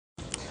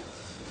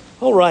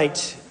All right,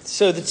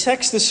 so the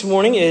text this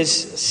morning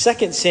is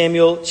 2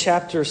 Samuel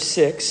chapter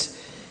 6.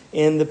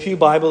 In the Pew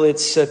Bible,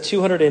 it's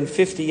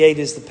 258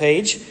 is the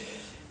page.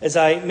 As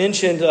I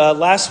mentioned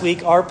last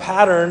week, our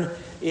pattern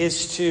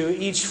is to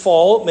each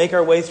fall make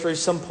our way through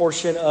some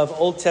portion of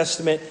Old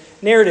Testament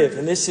narrative.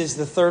 And this is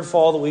the third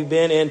fall that we've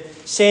been in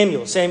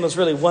Samuel. Samuel's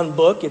really one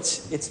book.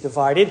 It's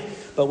divided,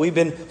 but we've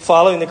been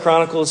following the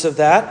chronicles of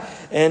that.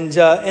 And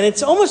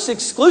it's almost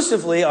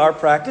exclusively our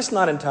practice,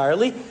 not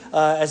entirely,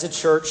 as a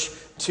church,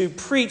 to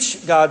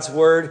preach God's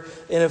word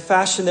in a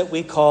fashion that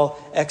we call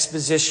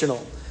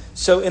expositional.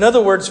 So in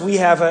other words, we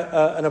have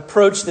an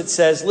approach that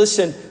says,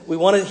 listen, we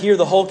want to hear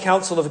the whole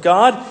counsel of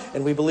God,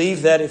 and we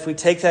believe that if we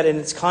take that in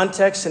its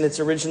context and its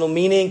original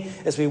meaning,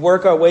 as we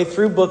work our way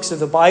through books of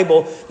the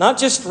Bible, not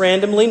just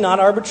randomly, not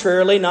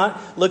arbitrarily, not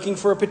looking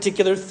for a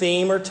particular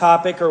theme or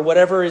topic or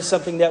whatever is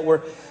something that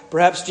we're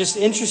perhaps just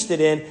interested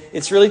in,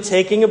 it's really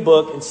taking a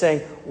book and saying,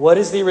 what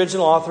does the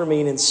original author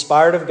mean,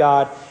 inspired of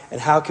God, and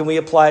how can we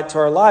apply it to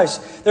our lives?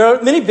 There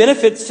are many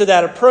benefits to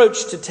that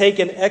approach, to take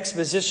an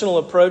expositional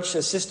approach,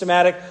 a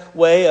systematic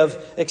way of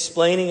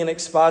explaining and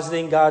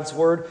expositing God's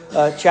word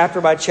chapter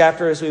by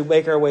chapter as we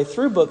make our way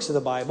through books of the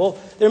Bible.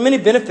 There are many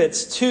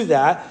benefits to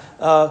that.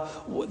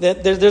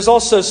 There's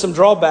also some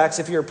drawbacks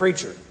if you're a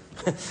preacher.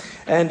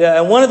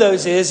 And one of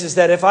those is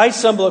that if I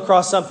stumble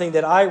across something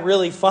that I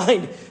really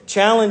find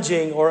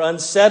challenging or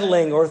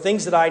unsettling, or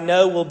things that I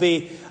know will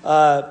be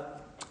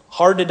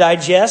hard to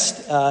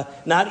digest,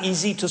 not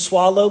easy to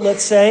swallow,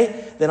 let's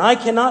say, then I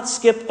cannot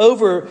skip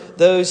over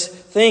those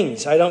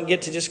things. I don't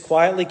get to just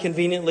quietly,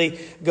 conveniently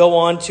go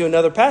on to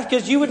another path,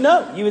 because you would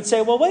know. You would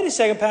say, well, wait a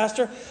second,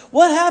 Pastor.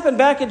 What happened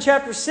back in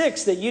chapter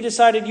 6 that you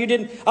decided you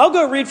didn't? I'll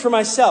go read for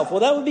myself. Well,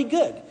 that would be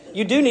good.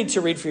 You do need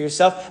to read for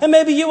yourself. And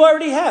maybe you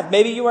already have.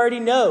 Maybe you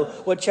already know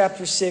what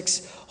chapter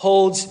 6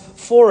 holds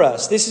for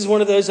us. This is one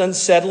of those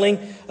unsettling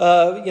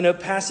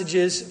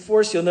passages for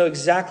us. You'll know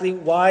exactly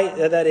why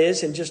that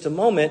is in just a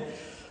moment.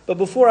 But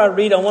before I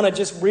read, I want to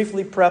just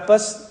briefly prep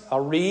us.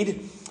 I'll read,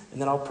 and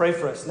then I'll pray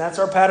for us. And that's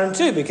our pattern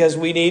too, because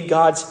we need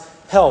God's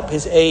help,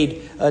 His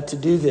aid to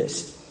do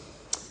this.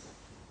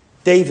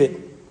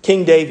 David,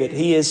 King David,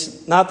 he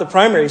is not the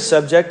primary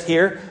subject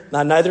here.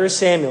 Neither is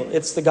Samuel.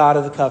 It's the God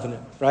of the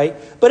covenant, right?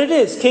 But it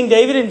is King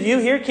David in view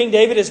here. King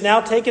David has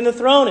now taken the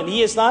throne, and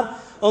he is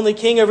not only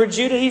king over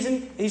Judah,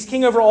 he's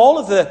king over all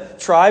of the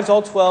tribes,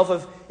 all 12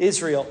 of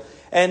Israel.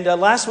 And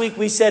last week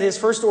we said his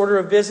first order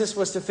of business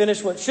was to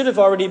finish what should have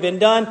already been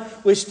done,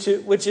 which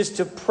is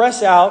to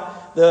press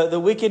out the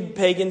wicked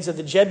pagans of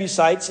the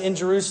Jebusites in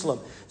Jerusalem.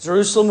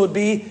 Jerusalem would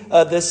be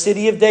the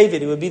city of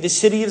David. It would be the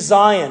city of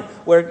Zion,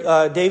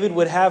 where David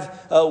would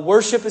have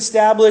worship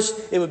established.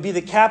 It would be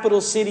the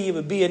capital city. It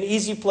would be an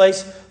easy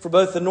place for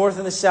both the north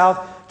and the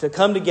south to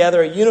come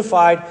together,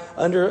 unified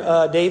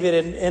under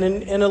David and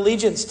in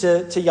allegiance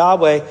to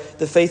Yahweh,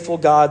 the faithful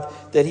God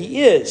that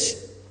He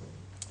is.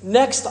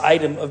 Next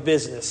item of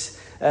business.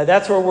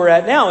 That's where we're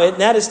at now,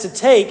 and that is to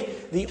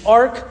take the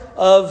Ark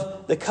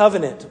of the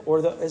Covenant,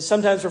 or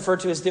sometimes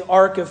referred to as the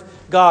Ark of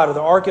God, or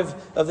the Ark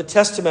of the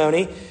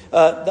Testimony.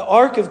 The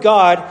Ark of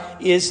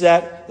God is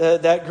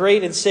that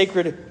great and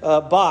sacred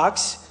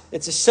box.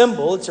 It's a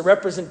symbol. It's a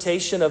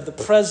representation of the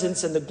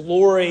presence and the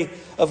glory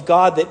of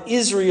God that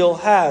Israel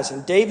has.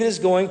 And David is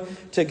going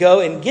to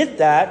go and get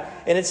that.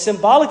 And it's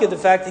symbolic of the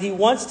fact that he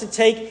wants to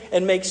take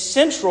and make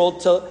central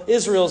to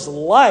Israel's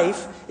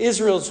life,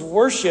 Israel's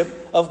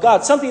worship of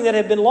God, something that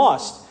had been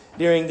lost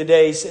during the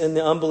days in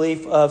the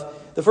unbelief of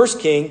the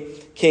first king,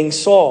 King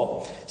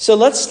Saul. So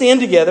let's stand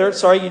together.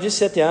 Sorry, you just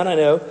sat down, I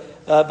know.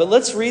 But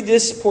let's read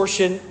this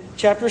portion,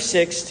 chapter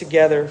 6,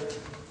 together.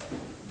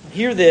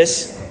 Hear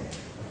this.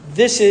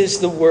 This is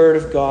the word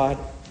of God.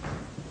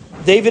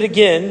 David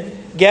again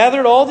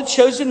gathered all the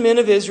chosen men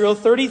of Israel,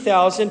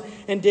 30,000,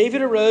 and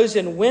David arose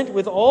and went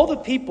with all the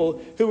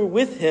people who were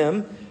with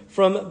him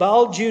from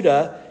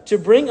Baal-Judah to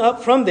bring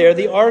up from there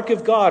the ark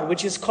of God,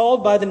 which is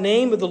called by the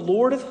name of the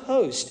Lord of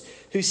hosts,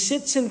 who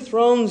sits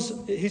enthroned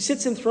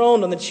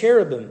on the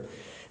cherubim.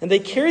 And they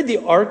carried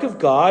the ark of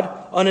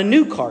God on a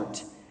new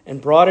cart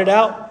and brought it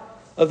out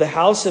of the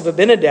house of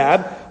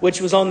Abinadab, which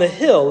was on the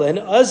hill, and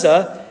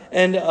Uzzah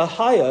and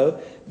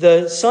Ahio,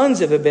 the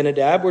sons of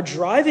Abinadab, were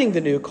driving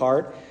the new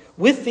cart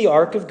with the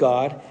ark of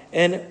God,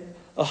 and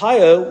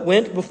Ahio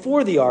went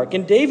before the ark.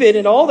 And David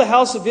and all the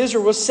house of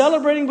Israel were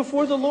celebrating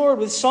before the Lord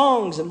with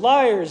songs and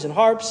lyres and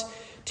harps,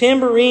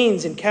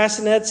 tambourines and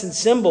castanets and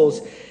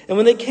cymbals. And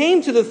when they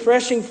came to the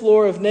threshing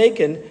floor of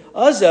Nacon,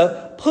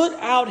 Uzzah put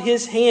out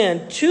his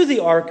hand to the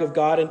ark of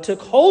God and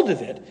took hold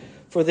of it,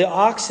 for the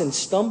oxen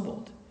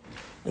stumbled.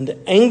 And the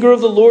anger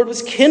of the Lord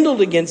was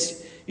kindled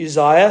against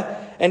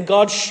Uzziah, and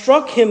God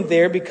struck him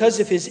there because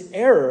of his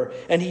error,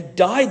 and he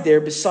died there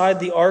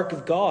beside the ark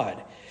of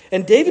God.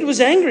 And David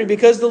was angry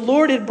because the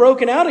Lord had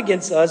broken out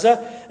against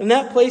Uzzah, and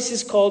that place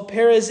is called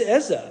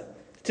Perez-Ezzah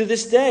to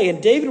this day.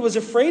 And David was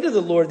afraid of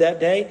the Lord that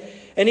day,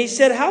 and he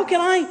said, How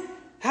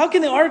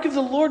can the ark of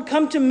the Lord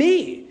come to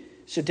me?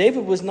 So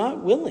David was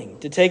not willing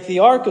to take the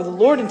ark of the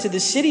Lord into the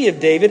city of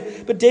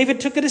David, but David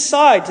took it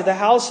aside to the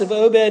house of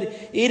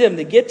Obed-Edom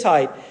the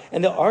Gittite.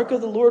 And the ark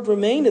of the Lord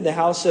remained in the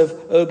house of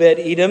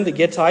Obed-Edom the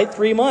Gittite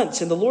 3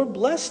 months. And the Lord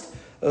blessed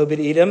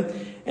Obed-Edom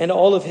and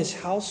all of his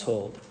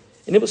household.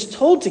 And it was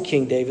told to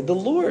King David, the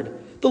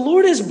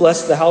Lord has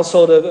blessed the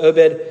household of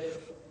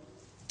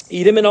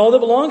Obed-Edom and all that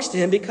belongs to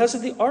him because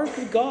of the ark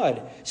of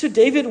God. So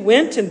David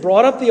went and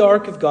brought up the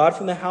ark of God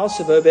from the house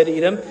of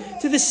Obed-Edom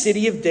to the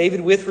city of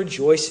David with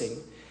rejoicing.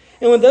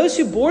 And when those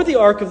who bore the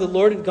ark of the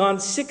Lord had gone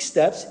 6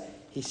 steps,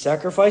 he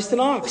sacrificed an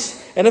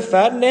ox and a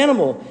fattened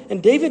animal.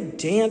 And David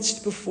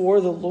danced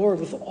before the Lord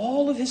with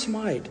all of his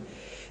might.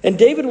 And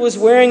David was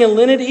wearing a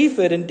linen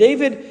ephod, and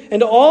David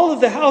and all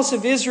of the house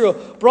of Israel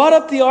brought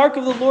up the ark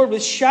of the Lord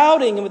with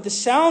shouting and with the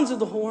sounds of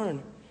the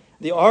horn.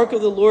 The ark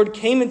of the Lord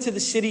came into the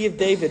city of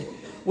David.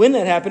 When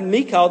that happened,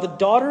 Michal, the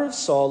daughter of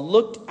Saul,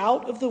 looked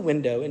out of the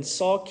window and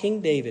saw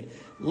King David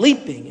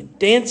leaping and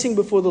dancing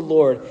before the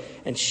Lord,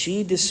 and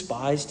she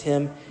despised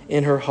him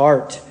in her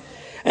heart.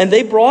 And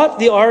they brought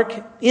the ark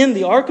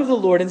of the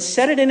Lord, and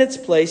set it in its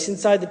place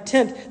inside the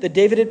tent that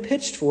David had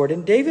pitched for it.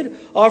 And David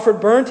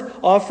offered burnt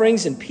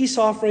offerings and peace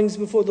offerings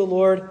before the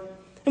Lord.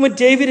 And when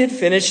David had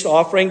finished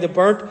offering the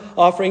burnt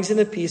offerings and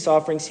the peace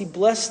offerings, he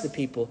blessed the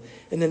people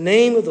in the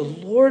name of the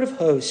Lord of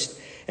hosts,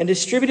 and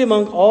distributed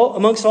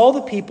amongst all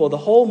the people, the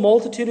whole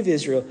multitude of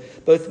Israel,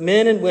 both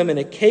men and women,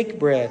 a cake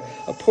bread,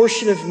 a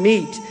portion of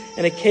meat,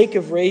 and a cake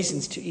of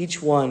raisins to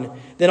each one.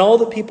 Then all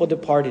the people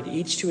departed,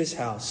 each to his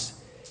house.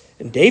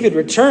 And David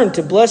returned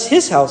to bless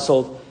his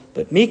household.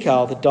 But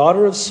Michal, the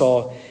daughter of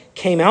Saul,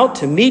 came out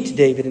to meet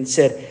David and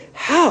said,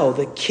 "How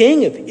the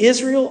king of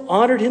Israel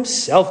honored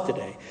himself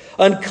today,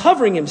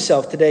 uncovering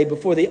himself today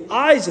before the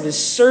eyes of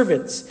his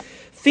servants,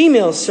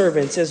 female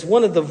servants, as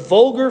one of the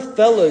vulgar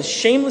fellows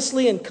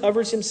shamelessly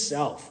uncovers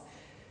himself."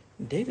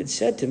 And David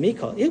said to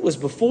Michal, "It was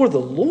before the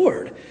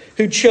Lord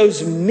who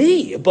chose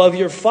me above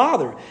your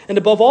father and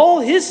above all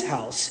his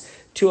house,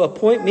 to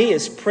appoint me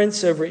as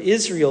prince over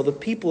Israel, the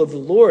people of the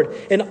Lord.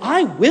 And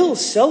I will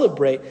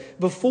celebrate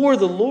before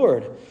the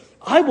Lord.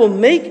 I will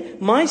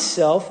make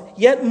myself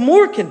yet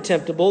more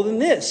contemptible than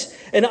this,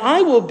 and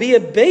I will be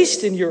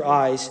abased in your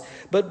eyes.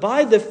 But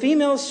by the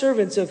female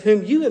servants of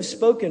whom you have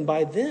spoken,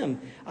 by them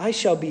I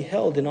shall be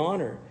held in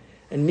honor."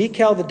 And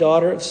Michal, the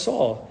daughter of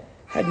Saul,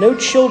 had no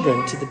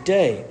children to the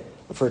day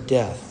of her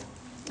death.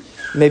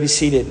 You may be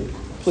seated.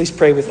 Please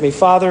pray with me.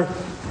 Father,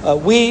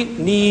 we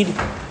need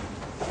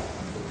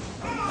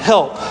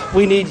help.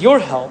 We need your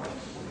help.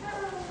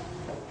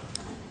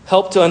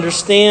 Help to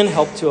understand,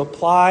 help to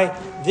apply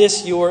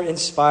this your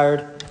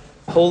inspired,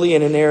 holy,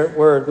 and inerrant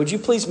word. Would you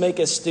please make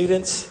us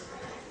students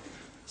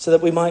so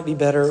that we might be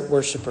better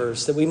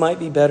worshipers, that we might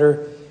be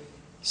better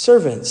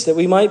servants, that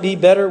we might be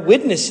better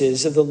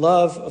witnesses of the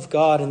love of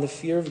God and the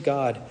fear of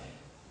God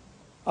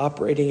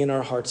operating in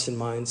our hearts and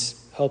minds.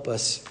 Help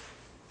us.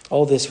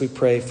 All this we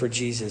pray for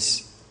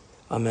Jesus.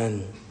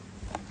 Amen.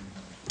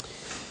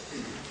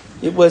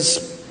 It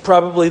was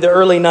probably the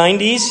early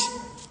 90s,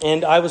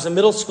 and I was a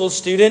middle school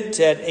student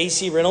at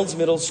A.C. Reynolds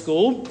Middle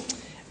School,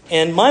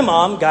 and my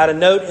mom got a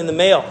note in the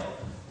mail.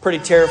 Pretty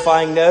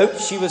terrifying note.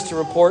 She was to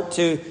report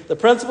to the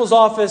principal's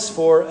office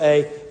for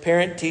a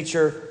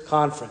parent-teacher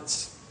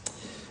conference.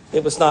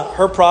 It was not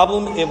her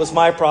problem, it was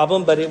my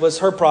problem, but it was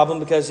her problem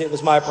because it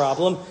was my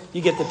problem.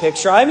 You get the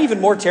picture. I'm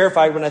even more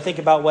terrified when I think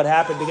about what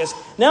happened, because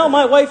now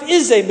my wife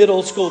is a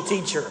middle school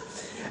teacher.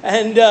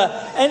 And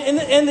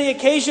the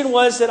occasion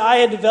was that I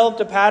had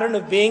developed a pattern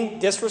of being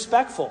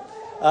disrespectful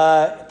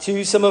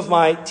to some of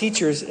my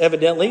teachers,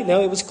 evidently.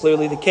 No, it was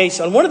clearly the case.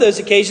 On one of those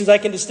occasions, I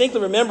can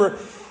distinctly remember,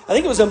 I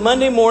think it was a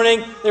Monday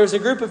morning, there was a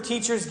group of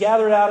teachers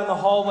gathered out in the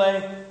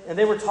hallway, and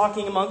they were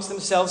talking amongst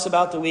themselves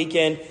about the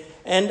weekend.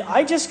 And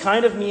I just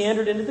kind of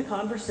meandered into the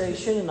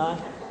conversation, and I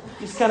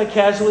just kind of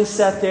casually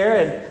sat there,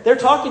 and they're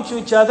talking to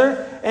each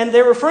other, and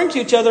they're referring to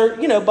each other,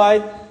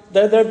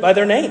 by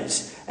their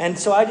names. And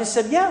so I just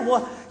said,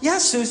 yeah,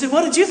 Susan,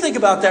 what did you think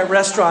about that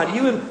restaurant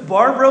you and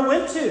Barbara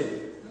went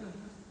to?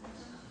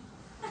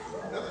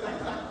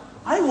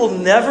 I will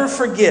never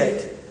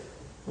forget,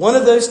 one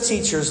of those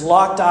teachers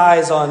locked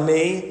eyes on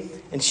me,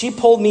 and she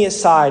pulled me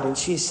aside and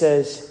she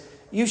says,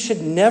 "You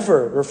should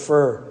never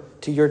refer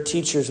to your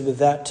teachers with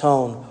that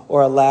tone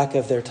or a lack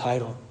of their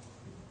title."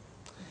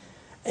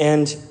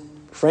 And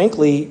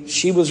frankly,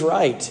 she was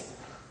right,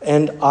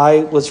 and I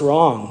was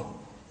wrong.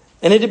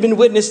 And it had been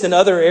witnessed in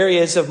other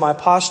areas of my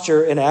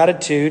posture and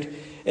attitude,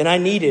 and I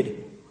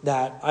needed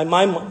that.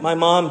 My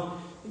mom,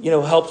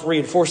 helped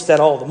reinforce that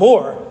all the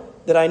more,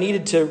 that I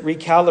needed to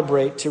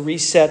recalibrate, to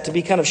reset, to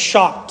be kind of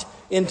shocked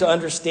into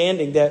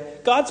understanding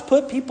that God's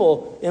put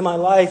people in my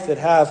life that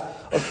have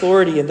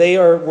authority, and they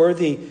are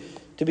worthy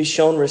to be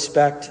shown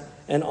respect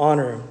and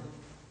honor.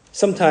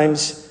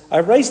 Sometimes I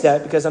raise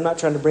that because I'm not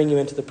trying to bring you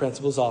into the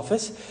principal's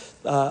office.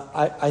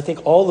 I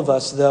think all of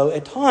us, though,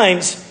 at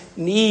times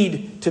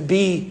need to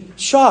be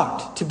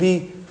shocked, to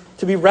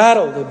be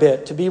rattled a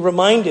bit, to be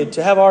reminded,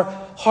 to have our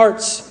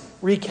hearts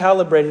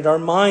recalibrated, our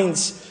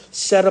minds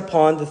set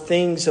upon the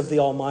things of the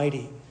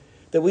Almighty,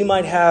 that we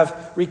might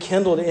have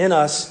rekindled in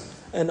us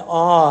an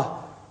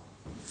awe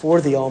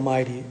for the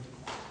Almighty.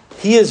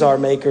 He is our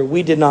maker.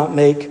 We did not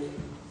make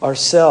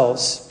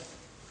ourselves.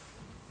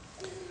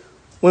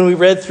 When we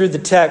read through the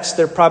text,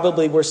 there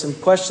probably were some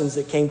questions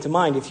that came to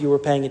mind if you were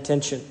paying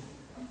attention.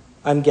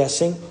 I'm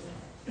guessing.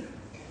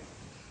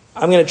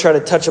 I'm going to try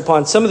to touch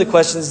upon some of the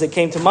questions that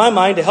came to my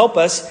mind to help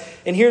us.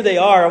 And here they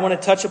are. I want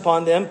to touch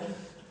upon them,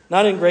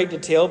 not in great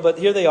detail, but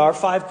here they are,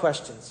 5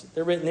 questions.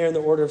 They're written there in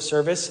the order of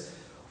service.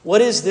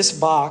 What is this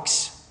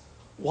box?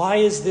 Why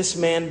is this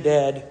man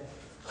dead?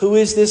 Who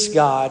is this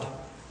God?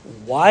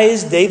 Why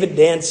is David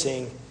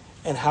dancing?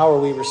 And how are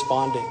we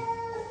responding?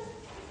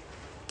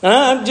 And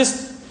I'm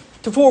just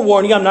to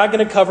forewarn you, I'm not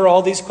going to cover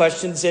all these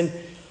questions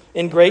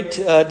in great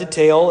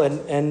detail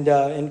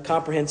and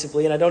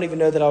comprehensively, and I don't even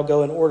know that I'll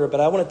go in order,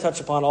 but I want to touch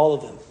upon all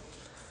of them.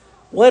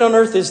 What on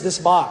earth is this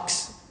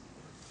box?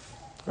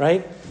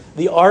 Right?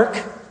 The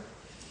ark.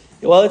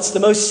 Well, it's the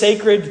most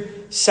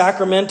sacred,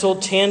 sacramental,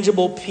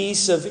 tangible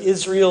piece of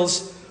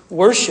Israel's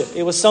worship.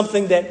 It was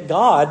something that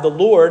God, the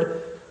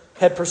Lord,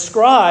 had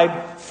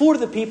prescribed for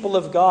the people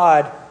of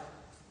God.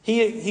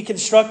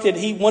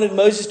 He wanted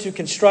Moses to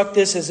construct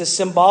this as a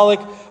symbolic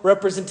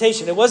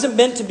representation. It wasn't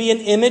meant to be an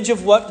image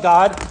of what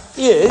God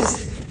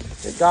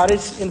is, that God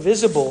is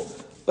invisible.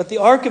 But the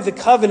Ark of the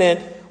Covenant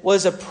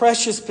was a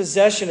precious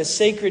possession, a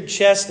sacred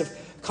chest of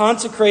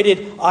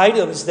consecrated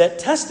items that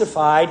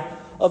testified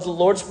of the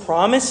Lord's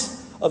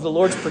promise, of the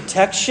Lord's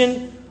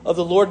protection, of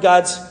the Lord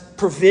God's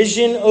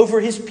provision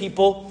over his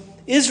people,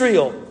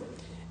 Israel.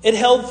 It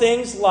held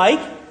things like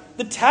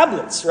the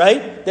tablets,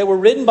 right, that were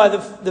written by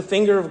the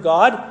finger of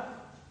God.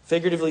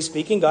 Figuratively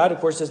speaking, God, of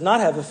course, does not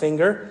have a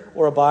finger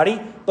or a body,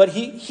 but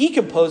he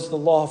composed the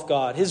law of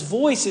God. His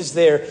voice is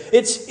there.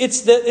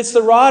 It's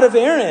the rod of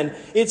Aaron.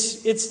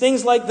 It's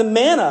things like the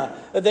manna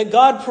that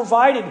God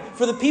provided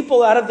for the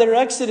people out of their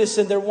exodus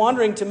and their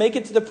wandering to make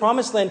it to the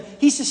promised land.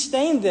 He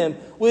sustained them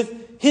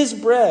with his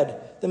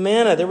bread, the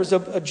manna. There was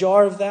a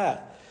jar of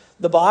that.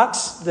 The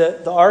box,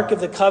 the Ark of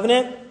the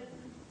Covenant,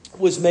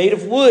 was made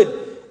of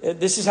wood.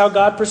 This is how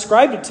God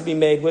prescribed it to be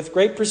made, with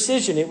great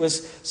precision. It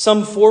was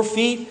some 4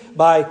 feet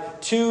by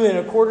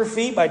 2¼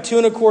 feet by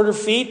 2¼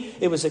 feet.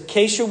 It was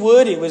acacia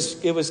wood. It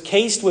was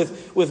cased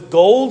with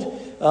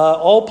gold,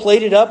 all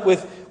plated up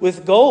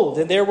with gold.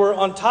 And there were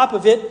on top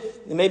of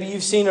it, maybe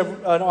you've seen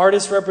an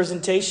artist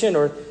representation,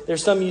 or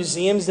there's some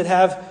museums that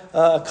have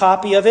a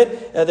copy of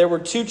it. There were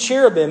 2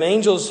 cherubim,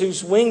 angels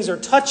whose wings are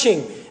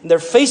touching, and they're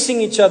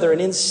facing each other.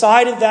 And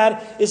inside of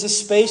that is a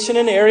space and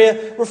an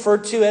area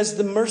referred to as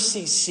the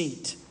mercy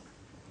seat,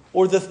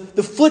 or the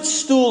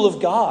footstool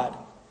of God.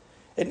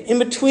 And in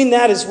between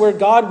that is where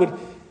God would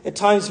at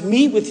times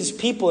meet with his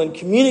people and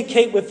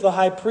communicate with the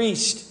high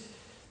priest.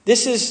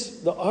 This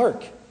is the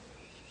ark.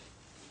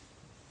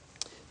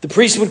 The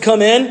priest would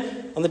come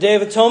in on the Day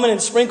of Atonement and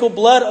sprinkle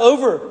blood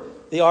over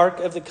the Ark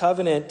of the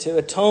Covenant to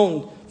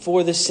atone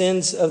for the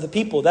sins of the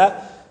people.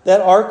 That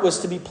ark was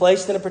to be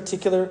placed in a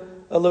particular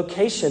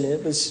location.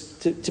 It was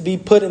to be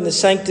put in the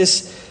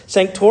Sanctus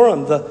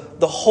Sanctorum,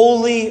 the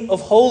Holy of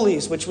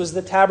Holies, which was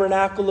the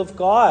tabernacle of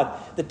God,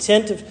 the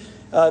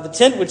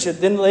tent which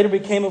then later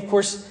became, of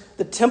course,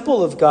 the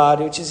temple of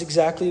God, which is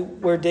exactly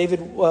where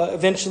David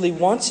eventually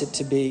wants it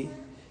to be.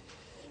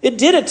 It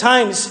did at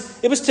times,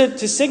 it was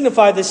to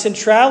signify the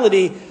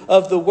centrality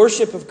of the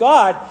worship of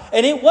God,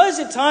 and it was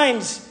at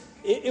times,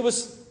 it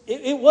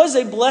was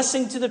a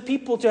blessing to the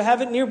people to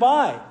have it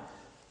nearby.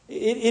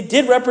 It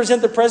did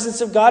represent the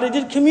presence of God. It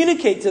did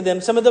communicate to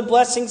them some of the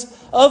blessings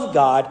of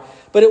God,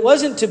 but it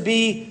wasn't to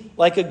be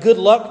like a good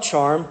luck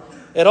charm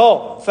at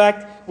all. In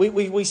fact,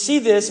 we see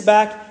this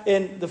back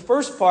in the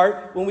first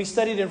part when we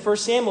studied in 1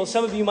 Samuel.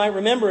 Some of you might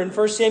remember in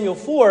 1 Samuel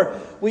 4,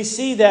 we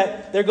see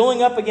that they're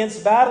going up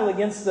against battle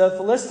against the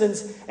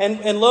Philistines,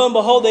 and lo and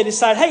behold, they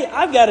decide, hey,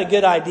 I've got a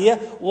good idea.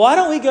 Why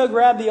don't we go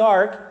grab the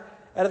ark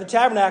out of the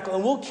tabernacle,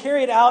 and we'll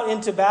carry it out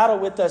into battle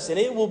with us, and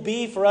it will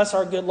be for us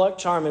our good luck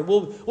charm, and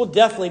we'll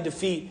definitely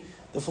defeat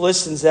the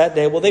Philistines that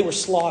day. Well, they were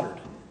slaughtered.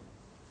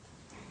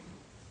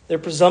 Their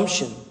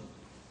presumption.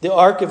 The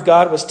ark of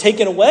God was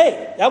taken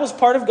away. That was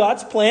part of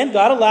God's plan.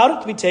 God allowed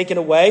it to be taken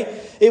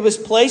away. It was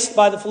placed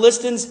by the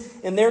Philistines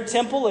in their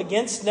temple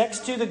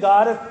next to the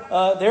god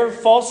of their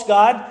false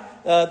god,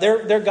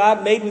 their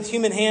god made with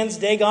human hands,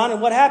 Dagon.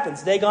 And what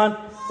happens? Dagon,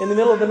 in the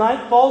middle of the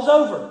night, falls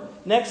over.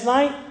 Next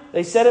night,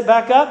 they set it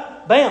back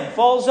up. Bam,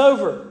 falls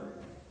over.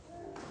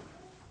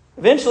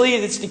 Eventually,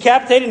 it's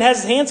decapitated and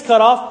has his hands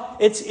cut off.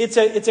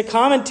 It's a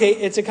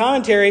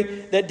commentary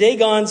that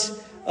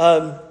Dagon's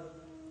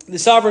the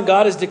sovereign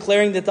God is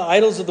declaring that the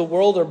idols of the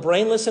world are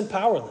brainless and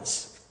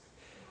powerless.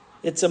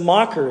 It's a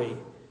mockery.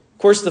 Of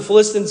course, the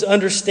Philistines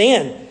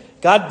understand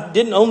God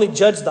didn't only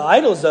judge the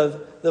idols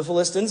of the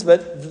Philistines,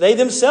 but they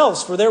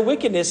themselves for their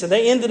wickedness. And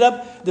they ended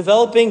up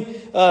developing,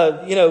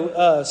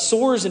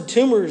 sores and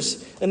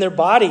tumors in their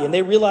body. And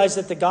they realized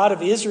that the God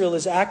of Israel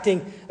is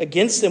acting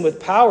against them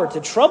with power to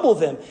trouble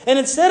them. And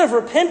instead of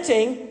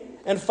repenting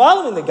and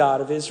following the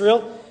God of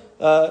Israel,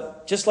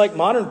 just like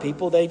modern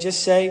people, they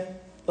just say,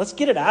 let's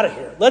get it out of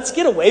here. Let's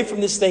get away from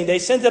this thing. They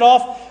sent it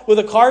off with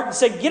a cart and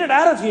said, get it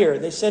out of here.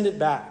 They send it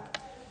back.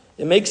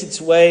 It makes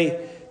its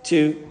way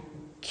to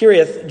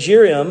Kiriath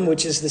Jearim,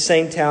 which is the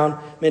same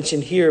town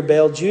mentioned here,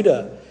 Baal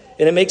Judah.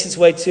 And it makes its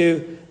way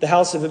to the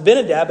house of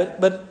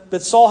Abinadab,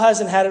 but Saul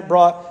hasn't had it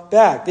brought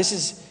back. This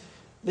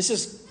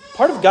is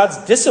part of God's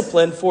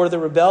discipline for the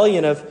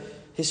rebellion of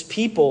his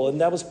people.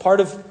 And that was part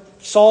of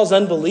Saul's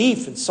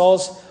unbelief and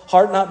Saul's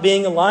heart not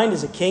being aligned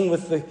as a king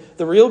with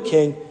the real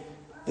king,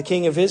 the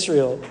king of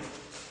Israel.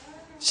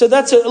 So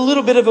that's a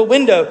little bit of a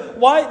window.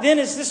 Why then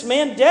is this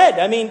man dead?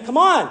 I mean, come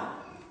on.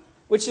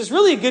 Which is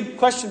really a good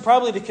question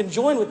probably to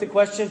conjoin with the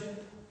question,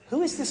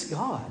 who is this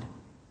God?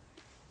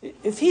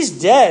 If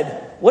he's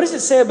dead, what does it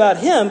say about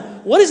him?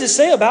 What does it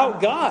say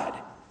about God?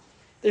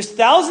 There's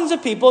thousands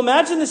of people.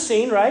 Imagine the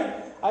scene, right?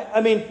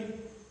 I mean,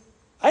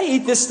 I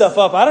eat this stuff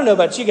up. I don't know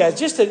about you guys.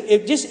 Just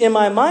in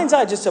my mind's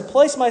eye, just to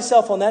place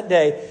myself on that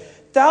day,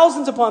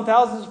 thousands upon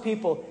thousands of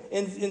people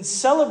in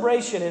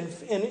celebration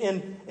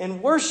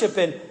and worship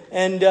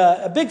and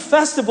a big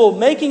festival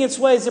making its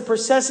way as it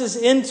processes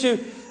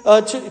into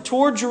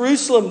toward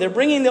Jerusalem. They're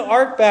bringing the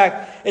ark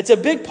back. It's a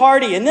big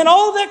party. And then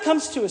all of that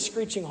comes to a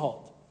screeching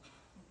halt.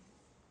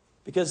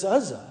 Because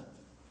Uzzah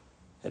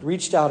had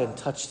reached out and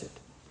touched it.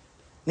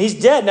 And he's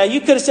dead. Now you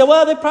could have said,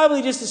 well, they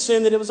probably just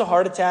assumed that it was a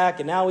heart attack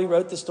and now we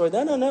wrote the story.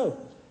 No.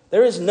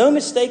 There is no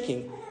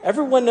mistaking.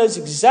 Everyone knows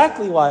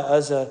exactly why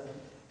Uzzah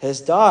has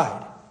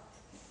died.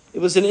 It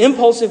was an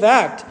impulsive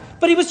act.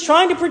 But he was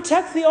trying to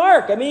protect the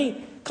ark. I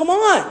mean, come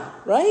on,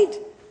 right?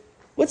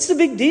 What's the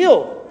big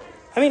deal?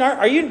 I mean,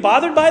 are you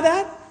bothered by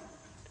that?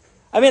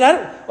 I mean, I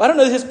don't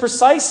know his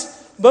precise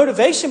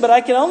motivation, but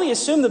I can only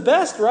assume the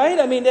best, right?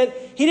 I mean, that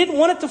he didn't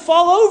want it to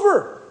fall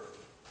over.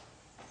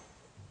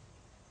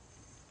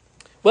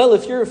 Well,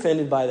 if you're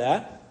offended by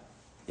that,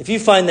 if you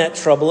find that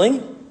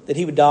troubling, that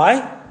he would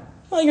die,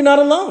 well, you're not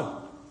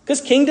alone.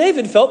 Because King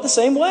David felt the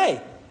same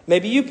way.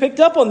 Maybe you picked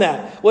up on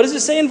that. What does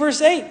it say in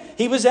verse 8?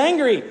 He was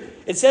angry.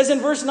 It says in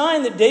verse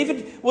 9 that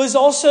David was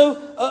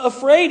also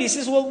afraid. He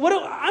says,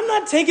 well, I'm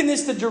not taking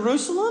this to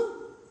Jerusalem.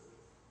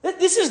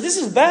 This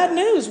is bad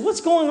news. What's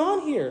going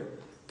on here?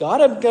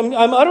 God,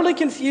 I'm utterly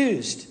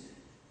confused.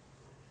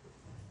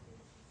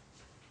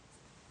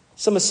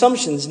 Some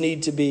assumptions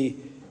need to be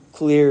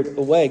cleared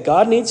away.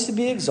 God needs to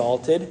be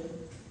exalted.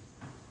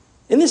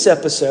 In this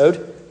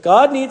episode,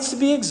 God needs to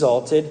be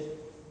exalted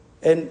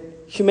and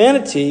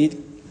humanity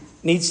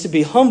needs to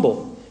be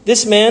humble.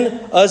 This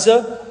man,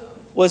 Uzzah,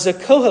 was a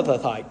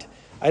Kohathite.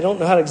 I don't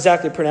know how to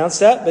exactly pronounce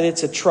that, but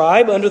it's a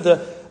tribe under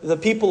the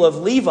people of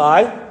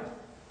Levi.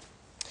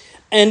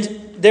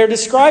 And they're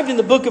described in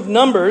the book of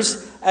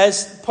Numbers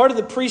as part of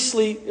the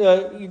priestly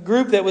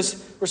group that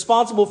was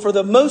responsible for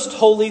the most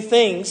holy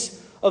things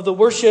of the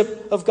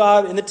worship of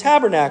God in the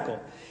tabernacle.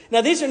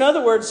 Now, these are, in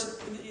other words,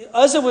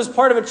 Uzzah was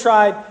part of a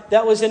tribe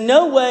that was in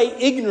no way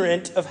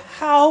ignorant of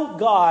how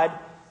God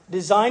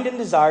designed and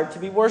desired to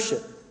be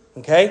worshipped.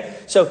 Okay?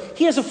 So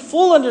he has a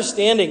full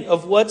understanding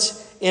of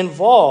what's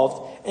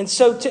involved. And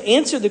so to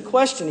answer the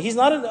question, he's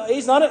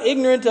not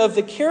ignorant of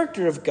the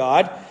character of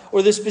God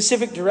or the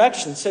specific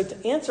direction. So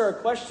to answer our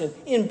question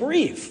in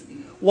brief,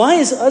 why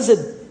is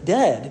Uzzah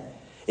dead?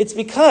 It's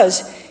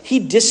because he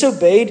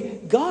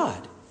disobeyed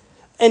God.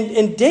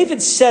 And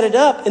David set it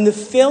up in the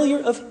failure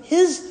of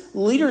his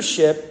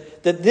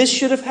leadership that this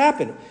should have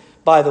happened.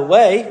 By the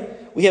way,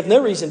 we have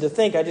no reason to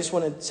think, I just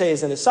want to say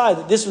as an aside,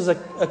 that this was a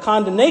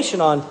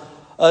condemnation on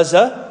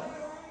Uzzah.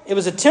 It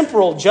was a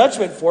temporal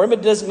judgment for him.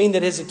 It doesn't mean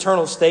that his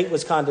eternal state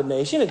was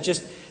condemnation. It's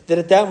just that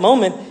at that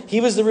moment,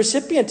 he was the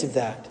recipient of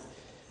that.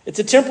 It's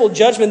a temporal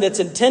judgment that's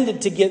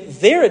intended to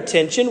get their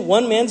attention.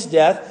 One man's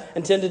death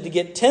intended to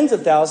get tens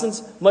of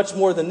thousands, much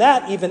more than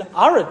that, even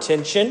our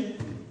attention.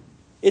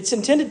 It's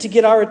intended to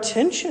get our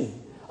attention.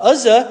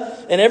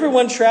 Uzzah and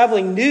everyone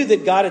traveling knew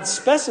that God had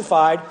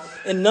specified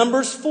in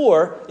Numbers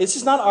 4. This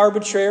is not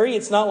arbitrary.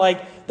 It's not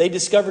like they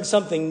discovered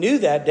something new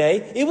that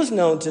day. It was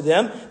known to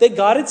them that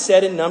God had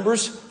said in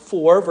Numbers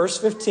 4, verse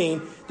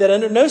 15, that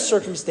under no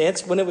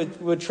circumstance, when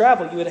it would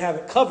travel, you would have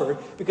it covered,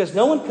 because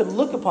no one could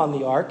look upon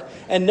the ark,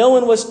 and no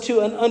one was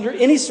to, under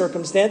any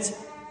circumstance,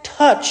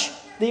 touch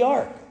the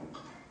ark.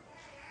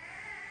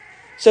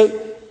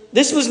 So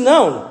this was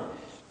known.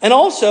 And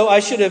also,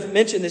 I should have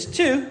mentioned this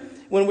too,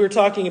 when we were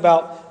talking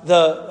about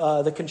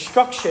the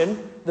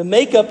construction, the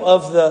makeup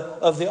of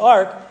the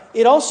ark.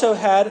 It also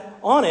had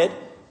on it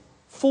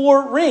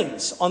 4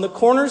 rings. On the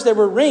corners there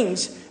were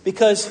rings,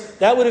 because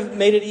that would have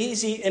made it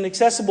easy and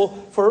accessible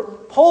for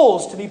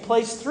poles to be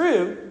placed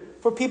through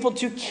for people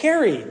to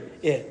carry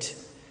it.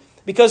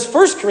 Because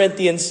 1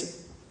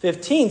 Corinthians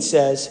 15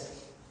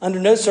 says, under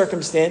no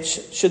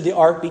circumstance should the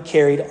ark be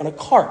carried on a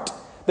cart.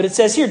 But it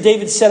says here,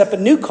 David set up a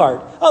new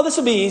cart. Oh, this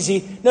will be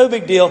easy. No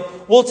big deal.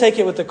 We'll take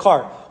it with the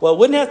cart. Well,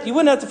 you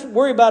wouldn't have to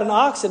worry about an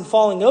oxen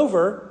falling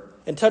over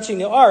and touching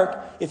the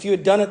ark if you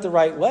had done it the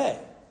right way.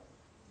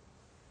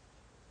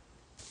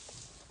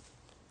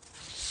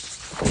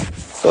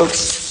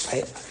 Folks,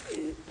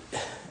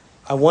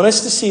 I want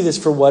us to see this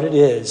for what it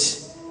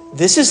is.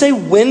 This is a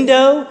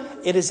window.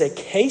 It is a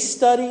case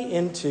study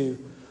into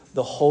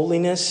the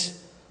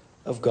holiness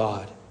of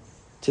God,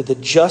 to the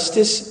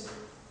justice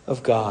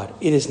of God.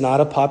 It is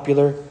not a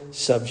popular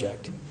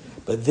subject,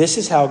 but this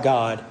is how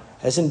God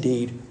has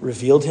indeed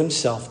revealed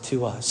himself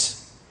to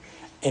us.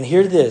 And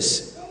hear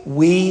this,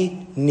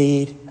 we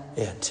need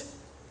it.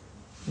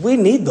 We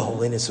need the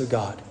holiness of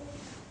God.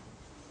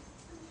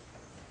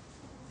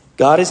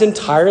 God is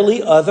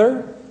entirely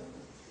other.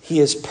 He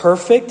is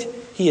perfect.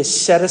 He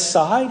is set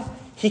aside.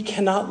 He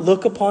cannot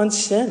look upon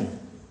sin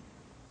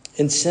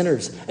and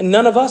sinners. And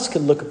none of us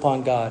could look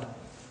upon God.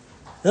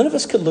 None of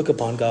us could look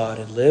upon God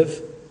and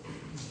live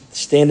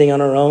standing on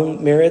our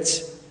own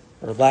merits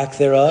or lack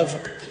thereof.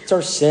 It's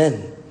our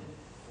sin.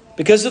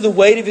 Because of the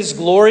weight of his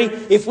glory,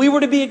 if we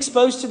were to be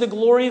exposed to the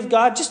glory of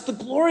God, just the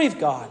glory of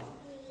God,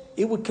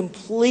 it would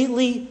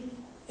completely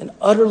and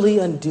utterly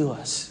undo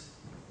us.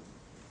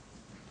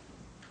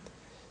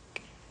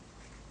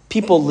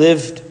 People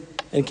lived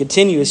and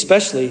continue,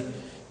 especially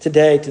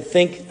today, to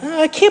think,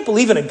 I can't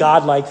believe in a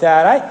God like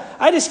that.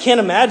 I just can't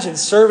imagine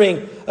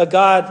serving a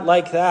God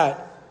like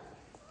that.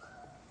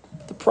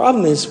 The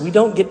problem is we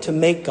don't get to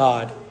make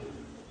God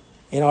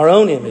in our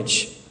own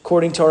image,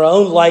 according to our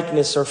own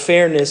likeness or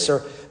fairness,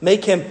 or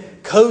make him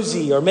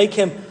cozy, or make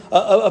him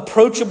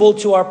approachable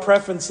to our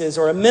preferences,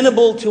 or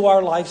amenable to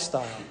our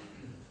lifestyle.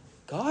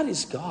 God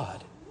is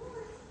God.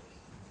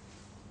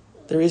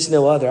 There is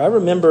no other. I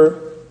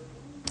remember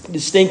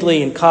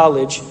distinctly in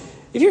college,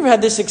 have you ever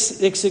had this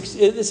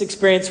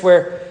experience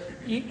where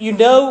you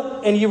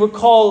know and you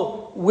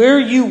recall where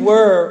you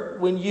were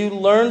when you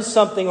learned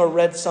something or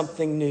read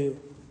something new?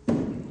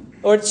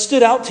 Or it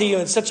stood out to you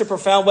in such a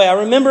profound way. I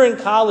remember in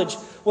college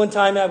one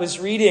time I was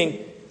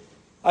reading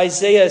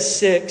Isaiah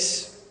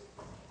 6.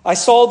 I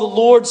saw the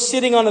Lord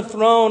sitting on a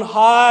throne,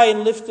 high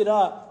and lifted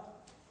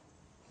up.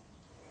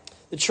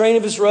 The train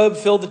of his robe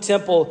filled the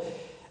temple,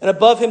 and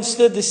above him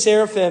stood the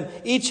seraphim.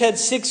 Each had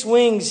 6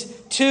 wings.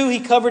 2 he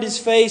covered his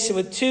face, and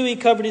with 2 he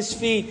covered his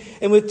feet,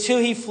 and with 2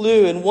 he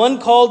flew. And one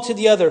called to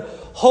the other,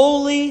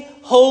 Holy,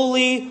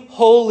 holy,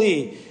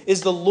 holy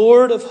is the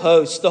Lord of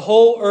hosts. The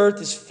whole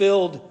earth is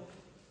filled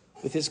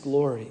with his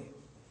glory.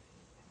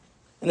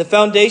 And the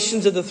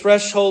foundations of the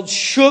threshold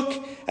shook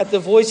at the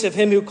voice of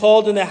him who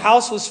called, and the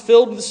house was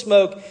filled with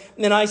smoke.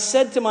 And then I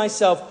said to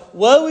myself,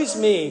 Woe is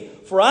me,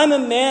 for I'm a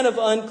man of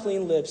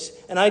unclean lips,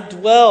 and I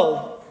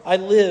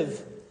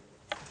live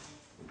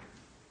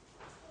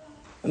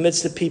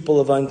amidst the people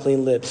of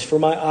unclean lips. For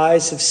my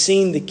eyes have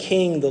seen the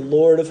King, the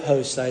Lord of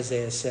hosts,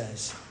 Isaiah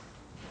says.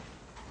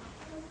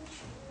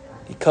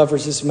 He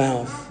covers his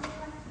mouth.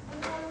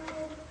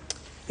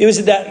 It was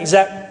at that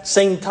exact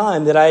same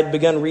time that I had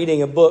begun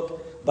reading a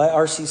book by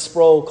R.C.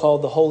 Sproul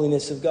called The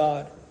Holiness of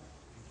God.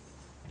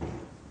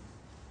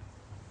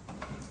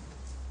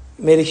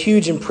 It made a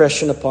huge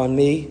impression upon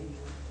me.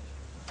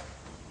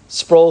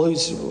 Sproul,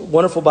 who's a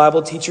wonderful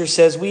Bible teacher,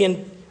 says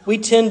we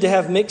tend to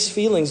have mixed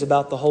feelings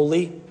about the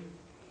holy.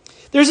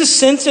 There's a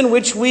sense in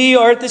which we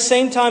are at the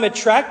same time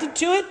attracted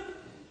to it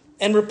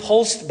and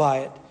repulsed by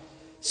it.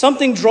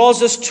 Something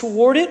draws us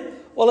toward it,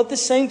 while at the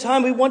same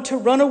time we want to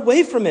run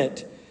away from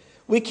it.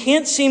 We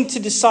can't seem to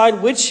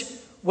decide which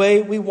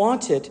way we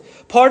want it.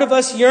 Part of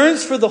us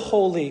yearns for the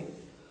holy,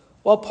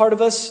 while part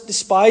of us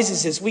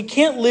despises it. We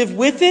can't live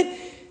with it,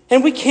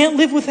 and we can't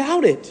live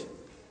without it.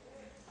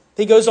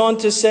 He goes on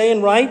to say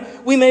and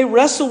write, we may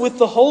wrestle with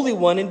the Holy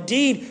One.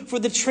 Indeed, for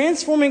the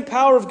transforming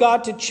power of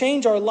God to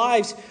change our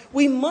lives,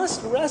 we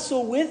must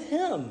wrestle with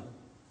him.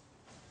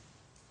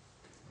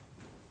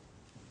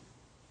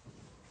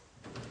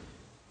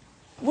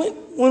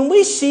 When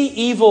we see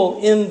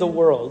evil in the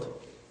world,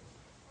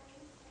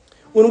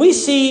 when we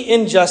see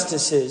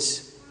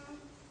injustices,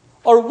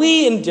 are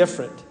we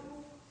indifferent?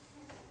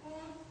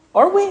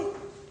 Are we?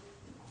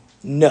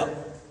 No,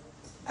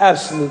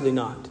 absolutely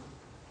not.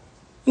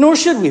 Nor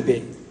should we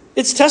be.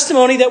 It's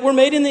testimony that we're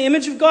made in the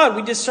image of God.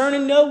 We discern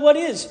and know what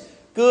is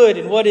good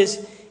and what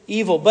is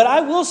evil. But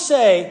I will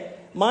say,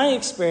 my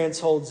experience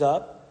holds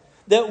up,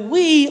 that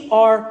we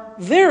are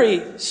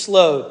very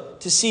slow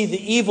to see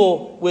the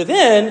evil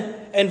within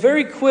and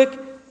very quick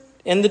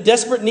in the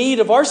desperate need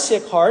of our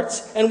sick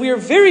hearts. And we are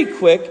very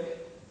quick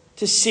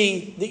to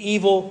see the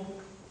evil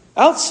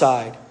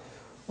outside.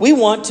 We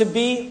want to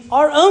be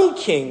our own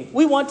king.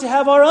 We want to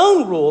have our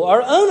own rule,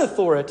 our own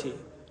authority.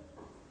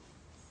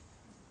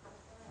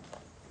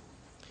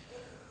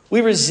 We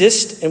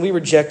resist and we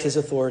reject his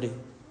authority,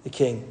 the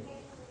king.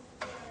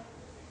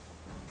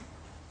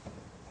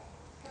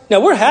 Now,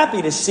 we're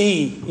happy to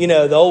see,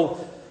 the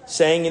old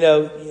saying,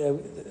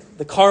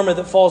 the karma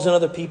that falls on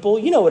other people.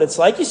 You know what it's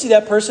like. You see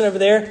that person over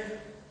there.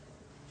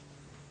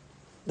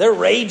 They're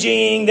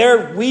raging.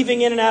 They're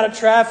weaving in and out of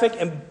traffic.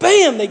 And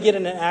bam, they get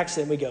in an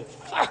accident. We go,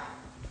 ah.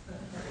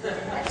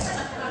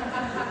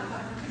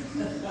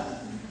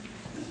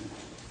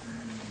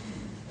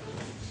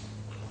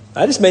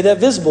 I just made that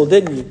visible,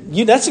 didn't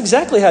you? That's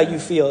exactly how you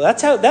feel.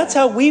 That's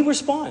how we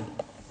respond.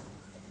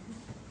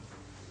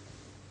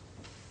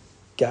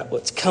 Got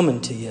what's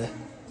coming to you.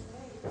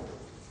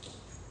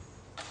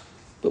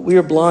 But we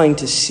are blind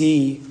to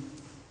see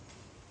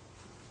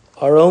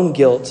our own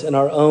guilt and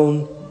our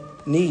own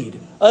need.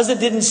 Uzzah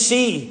didn't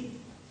see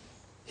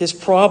his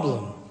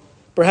problem.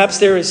 Perhaps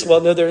there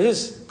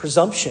is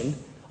presumption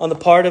on the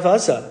part of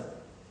Uzzah.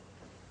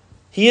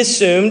 He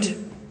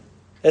assumed,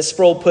 as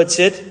Sproul puts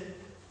it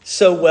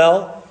so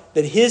well,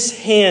 that his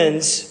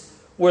hands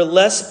were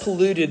less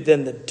polluted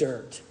than the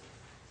dirt.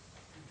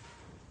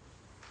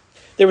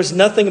 There was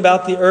nothing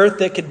about the earth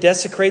that could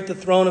desecrate the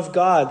throne of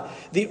God.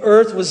 The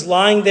earth was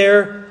lying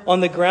there on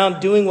the ground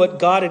doing what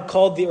God had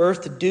called the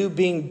earth to do,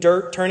 being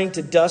dirt, turning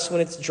to dust when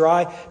it's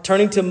dry,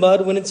 turning to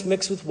mud when it's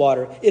mixed with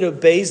water. It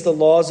obeys the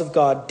laws of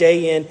God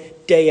day in,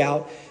 day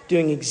out,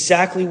 doing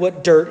exactly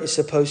what dirt is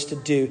supposed to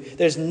do.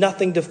 There's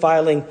nothing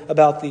defiling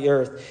about the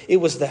earth. It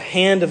was the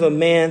hand of a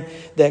man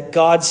that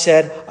God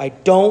said, I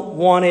don't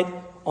want it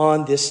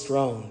on this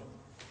throne.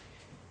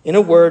 In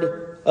a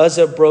word,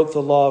 Uzzah broke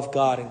the law of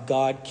God and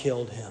God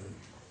killed him.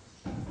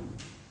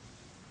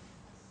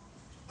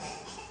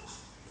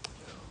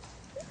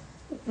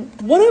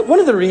 One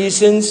of the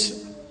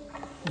reasons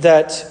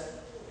that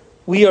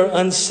we are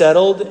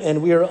unsettled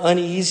and we are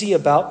uneasy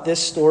about this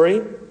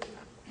story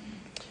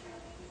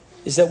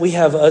is that we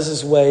have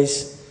Uzzah's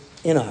ways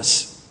in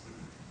us.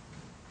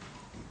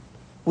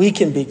 We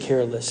can be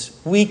careless.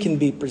 We can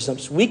be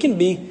presumptuous. We can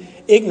be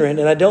ignorant,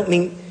 and I don't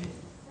mean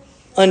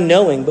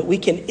unknowing, but we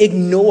can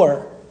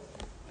ignore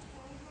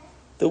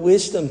the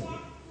wisdom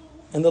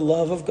and the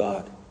love of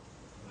God.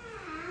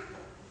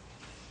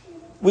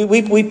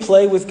 We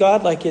play with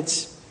God like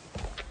it's,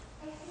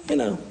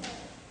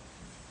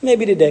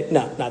 maybe today.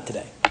 No, not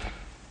today.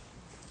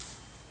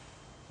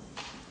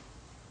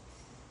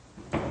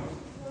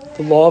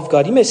 The law of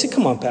God. You may say,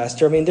 come on,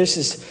 Pastor. This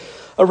is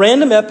a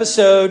random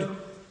episode.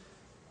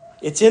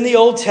 It's in the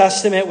Old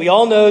Testament. We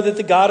all know that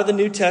the God of the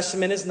New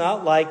Testament is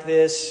not like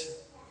this.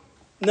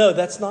 No,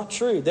 that's not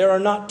true. There are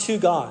not two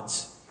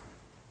gods.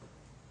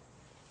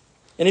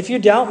 And if you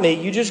doubt me,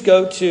 you just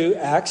go to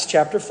Acts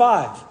chapter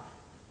 5.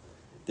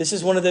 This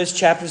is one of those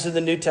chapters of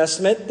the New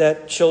Testament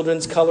that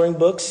children's coloring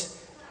books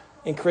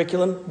and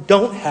curriculum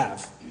don't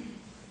have.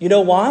 You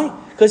know why?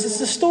 Because it's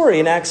the story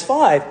in Acts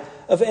 5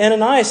 of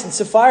Ananias and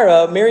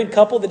Sapphira, a married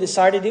couple that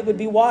decided it would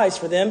be wise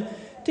for them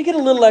to get a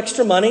little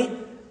extra money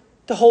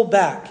to hold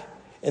back.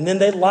 And then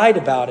they lied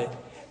about it,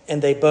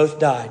 and they both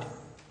died.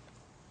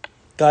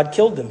 God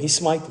killed them. He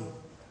smite them.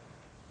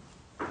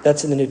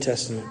 That's in the New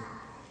Testament.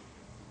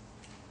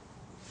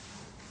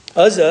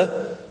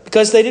 Uzzah,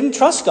 because they didn't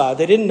trust God,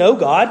 they didn't know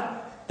God,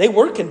 they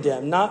were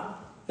condemned.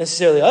 Not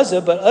necessarily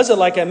Uzzah, but Uzzah,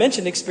 like I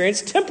mentioned,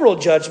 experienced temporal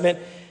judgment.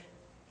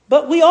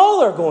 But we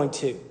all are going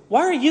to.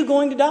 Why are you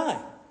going to die?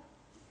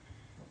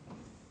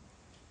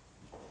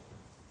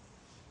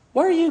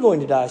 Why are you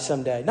going to die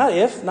someday? Not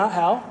if, not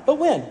how, but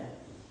when.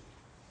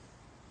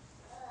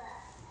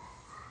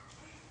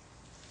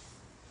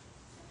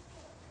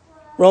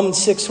 Romans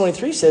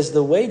 6:23 says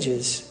the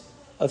wages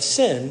of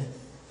sin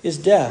is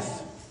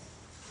death.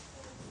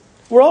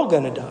 We're all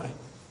going to die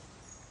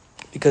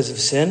because of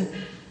sin.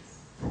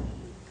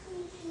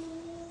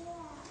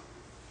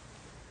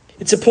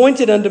 It's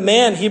appointed unto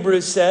man,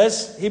 Hebrews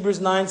says, Hebrews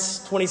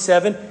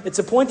 9:27, it's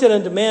appointed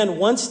unto man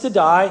once to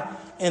die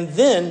and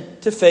then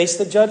to face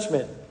the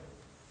judgment.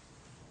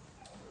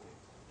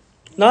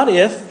 Not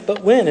if,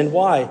 but when and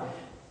why.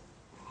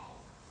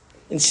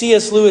 In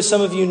C.S. Lewis,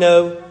 some of you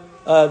know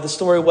the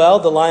story well,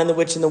 The Lion, the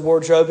Witch, and the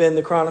Wardrobe in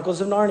the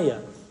Chronicles of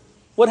Narnia.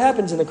 What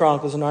happens in the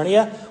Chronicles of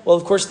Narnia? Well,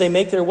 of course, they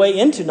make their way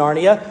into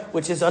Narnia,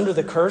 which is under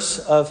the curse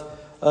of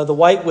the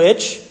White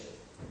Witch,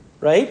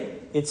 right?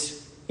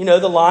 It's,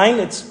 the line.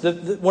 It's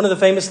one of the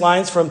famous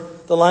lines from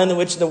The Lion, the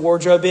Witch, and the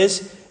Wardrobe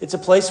is, it's a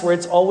place where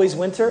it's always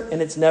winter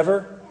and it's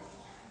never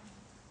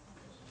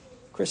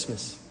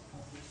Christmas.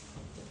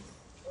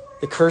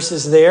 The curse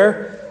is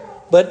there,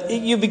 but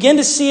you begin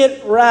to see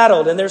it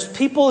rattled. And there's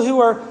people who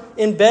are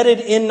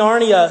embedded in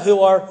Narnia who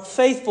are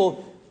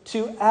faithful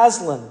to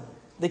Aslan,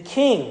 the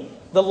king,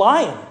 the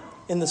lion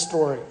in the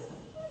story.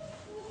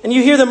 And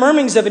you hear the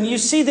murmurings of it, and you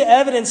see the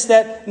evidence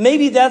that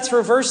maybe that's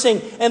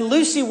reversing. And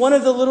Lucy, one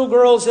of the little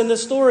girls in the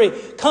story,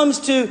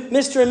 comes to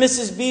Mr. and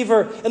Mrs.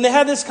 Beaver, and they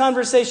have this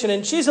conversation.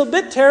 And she's a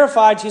bit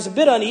terrified, she's a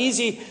bit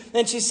uneasy,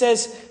 and she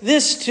says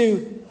this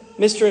to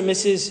Mr. and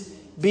Mrs.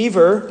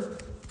 Beaver: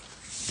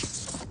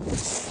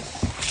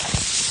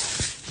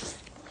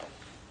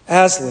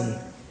 Aslan,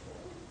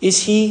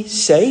 is he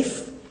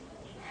safe?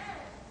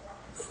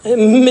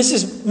 And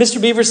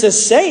Mr. Beaver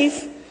says,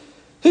 safe?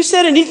 Who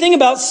said anything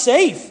about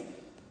safe?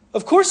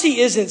 Of course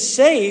he isn't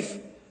safe,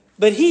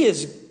 but he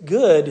is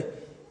good.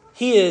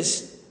 He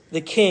is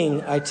the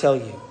king, I tell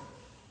you.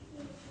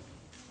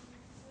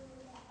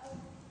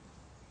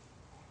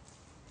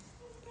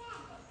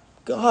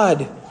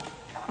 God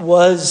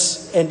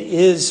was and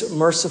is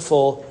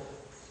merciful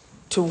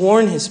to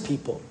warn his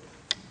people.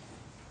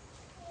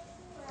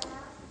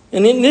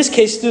 And in this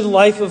case, through the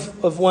life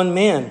of one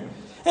man.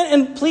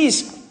 And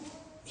please,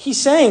 he's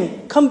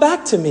saying, come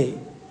back to me.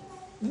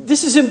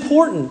 This is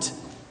important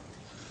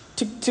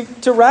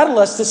to rattle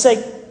us, to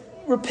say,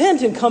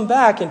 repent and come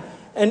back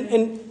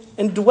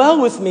and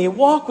dwell with me,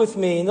 walk with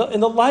me in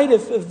the light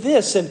of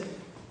this. And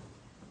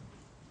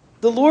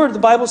The Lord, the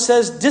Bible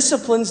says,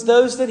 disciplines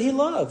those that he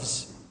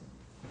loves.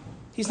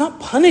 He's not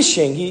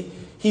punishing.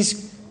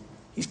 He's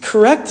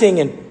correcting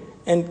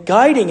and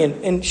guiding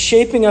and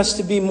shaping us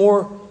to be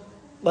more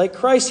like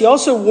Christ. He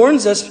also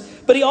warns us,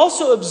 but he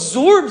also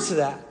absorbs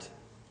that.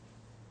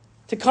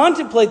 To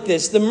contemplate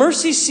this, the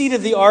mercy seat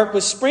of the ark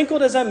was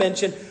sprinkled, as I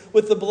mentioned,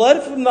 with the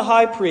blood from the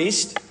high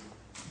priest,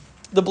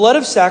 the blood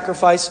of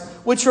sacrifice,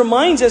 which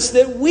reminds us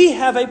that we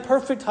have a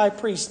perfect high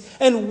priest,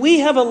 and we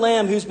have a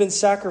lamb who's been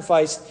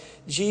sacrificed,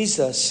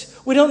 Jesus.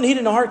 We don't need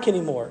an ark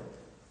anymore.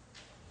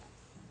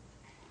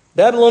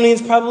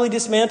 Babylonians probably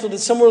dismantled it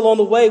somewhere along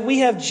the way. We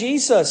have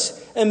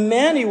Jesus,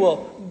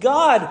 Emmanuel,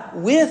 God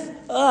with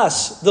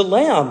us, the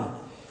Lamb,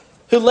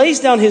 who lays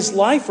down his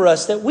life for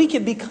us that we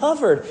could be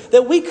covered,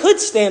 that we could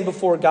stand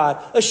before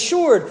God,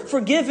 assured,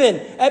 forgiven,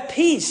 at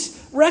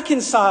peace,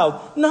 reconciled,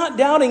 not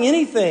doubting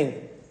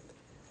anything,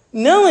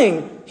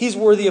 knowing he's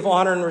worthy of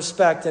honor and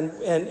respect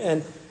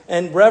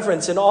and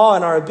reverence and awe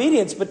and our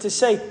obedience, but to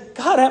say,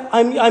 God,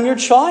 I'm your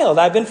child.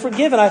 I've been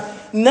forgiven.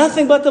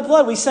 Nothing but the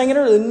blood. We sang it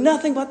earlier.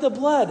 Nothing but the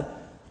blood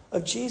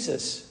of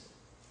Jesus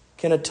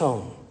can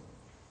atone.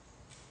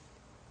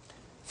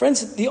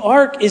 Friends, the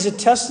ark is a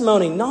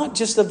testimony not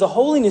just of the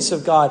holiness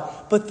of God,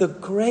 but the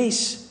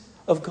grace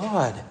of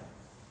God.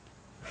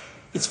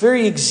 Its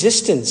very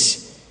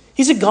existence.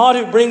 He's a God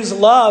who brings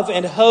love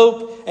and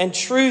hope and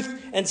truth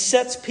and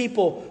sets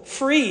people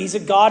free. He's a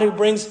God who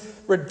brings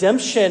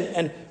redemption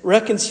and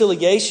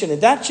reconciliation.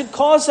 And that should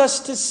cause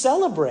us to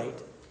celebrate.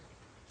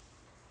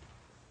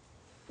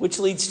 Which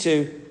leads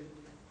to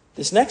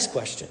this next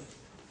question.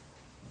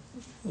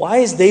 Why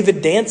is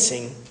David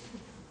dancing?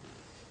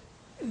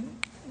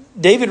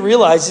 David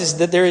realizes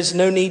that there is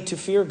no need to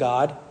fear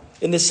God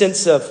in the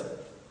sense of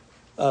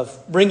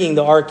bringing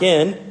the ark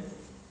in.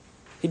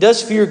 He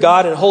does fear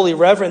God in holy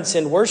reverence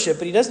and worship,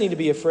 but he doesn't need to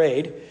be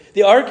afraid.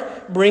 The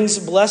ark brings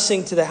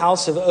blessing to the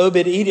house of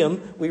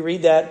Obed-Edom. We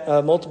read that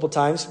multiple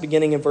times,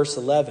 beginning in verse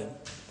 11.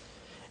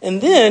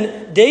 And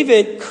then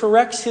David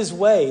corrects his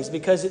ways,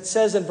 because it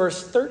says in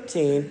verse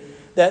 13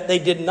 that they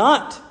did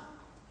not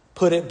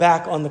put it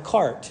back on the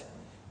cart.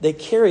 They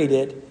carried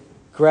it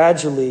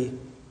gradually,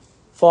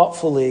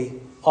 thoughtfully,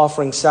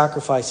 offering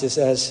sacrifices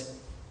as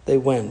they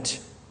went.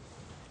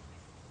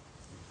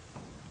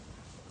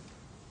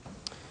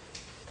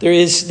 There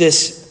is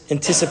this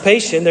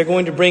anticipation. They're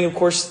going to bring, of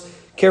course,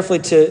 carefully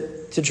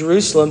to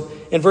Jerusalem.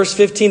 In verse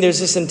 15, there's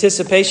this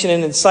anticipation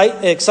and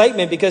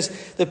excitement because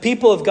the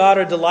people of God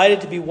are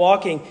delighted to be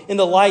walking in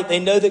the light. They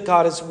know that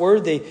God is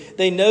worthy.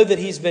 They know that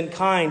he's been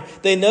kind.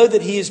 They know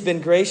that he has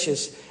been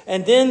gracious.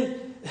 And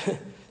then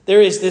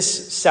there is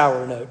this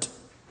sour note.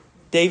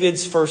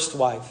 David's first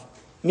wife,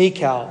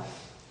 Michal.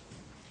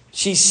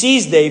 She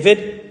sees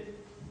David,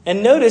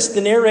 and notice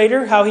the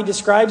narrator, how he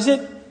describes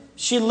it.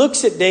 She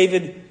looks at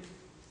David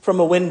from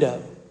a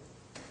window.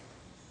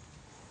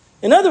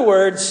 In other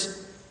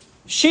words,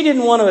 she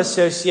didn't want to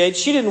associate.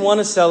 She didn't want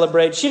to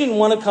celebrate. She didn't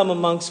want to come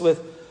amongst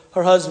with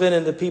her husband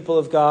and the people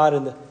of God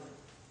and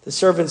the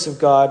servants of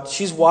God.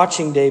 She's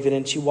watching David,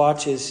 and she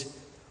watches.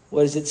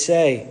 What does it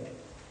say?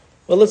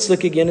 Well, let's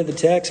look again at the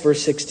text,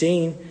 verse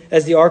 16.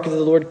 As the ark of the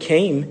Lord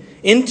came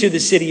into the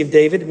city of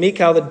David,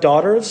 Michal, the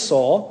daughter of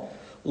Saul,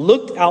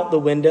 looked out the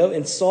window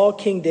and saw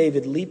King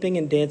David leaping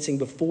and dancing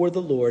before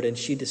the Lord, and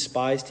she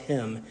despised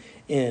him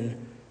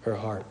in her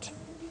heart.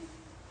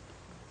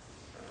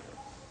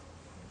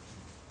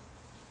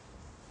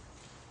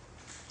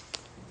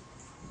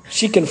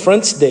 She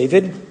confronts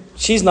David.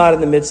 She's not in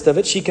the midst of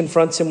it. She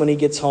confronts him when he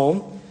gets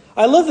home.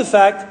 I love the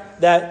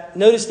fact that,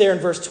 notice there in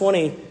verse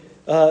 20,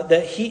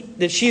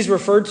 that she's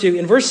referred to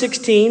in verse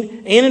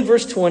 16 and in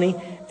verse 20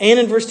 and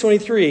in verse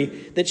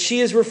 23, that she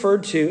is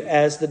referred to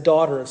as the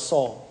daughter of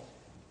Saul.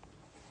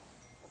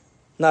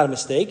 Not a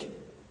mistake.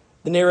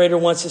 The narrator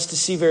wants us to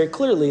see very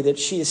clearly that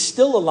she is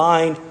still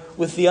aligned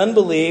with the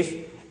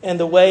unbelief and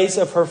the ways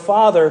of her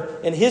father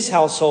and his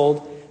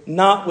household,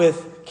 not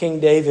with King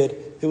David,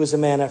 who was a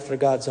man after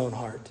God's own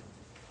heart.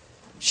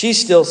 She's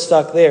still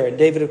stuck there. And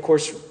David, of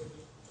course,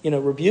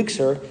 rebukes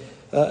her.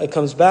 It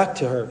comes back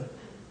to her.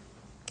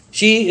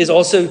 She is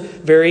also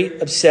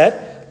very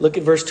upset. Look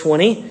at verse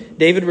 20.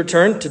 David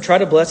returned to try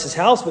to bless his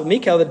house, but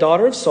Michal, the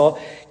daughter of Saul,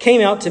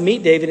 came out to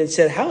meet David and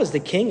said, How is the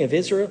king of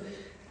Israel?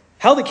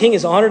 How the king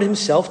has honored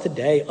himself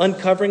today,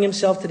 uncovering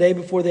himself today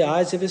before the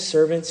eyes of his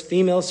servants,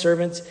 female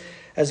servants,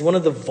 as one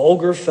of the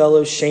vulgar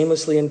fellows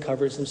shamelessly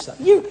uncovers himself.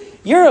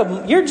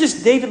 You're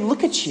just, David,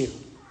 look at you.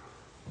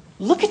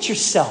 Look at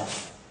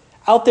yourself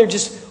out there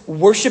just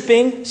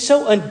worshiping,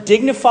 so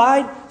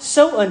undignified,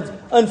 so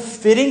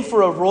unfitting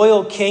for a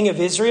royal king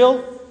of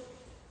Israel.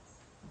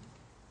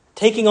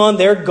 Taking on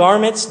their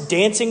garments,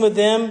 dancing with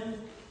them.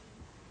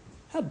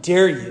 How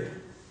dare you?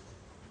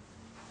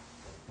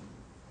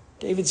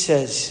 David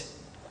says,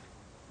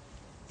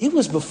 it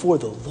was before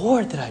the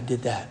Lord that I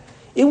did that.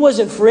 It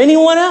wasn't for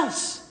anyone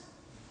else.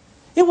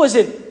 It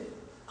wasn't,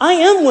 I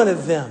am one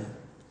of them.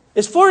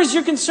 As far as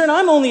you're concerned,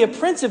 I'm only a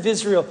prince of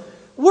Israel.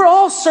 We're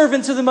all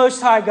servants of the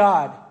Most High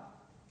God.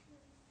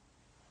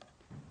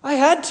 I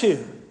had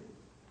to.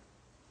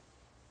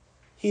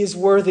 He is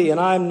worthy and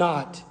I am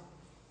not.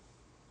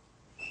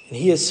 And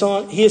he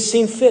has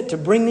seen fit to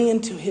bring me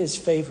into his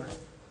favor.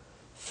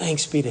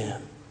 Thanks be to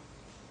him.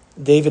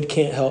 David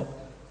can't help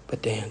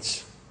but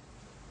dance.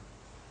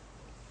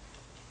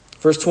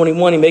 Verse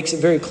 21, he makes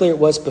it very clear it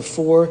was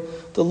before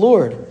the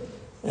Lord,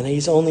 and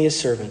he's only a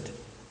servant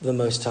of the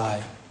Most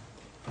High.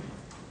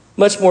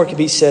 Much more could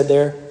be said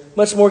there.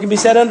 Much more can be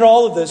said under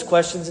all of those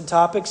questions and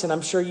topics, and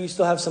I'm sure you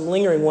still have some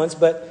lingering ones,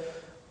 but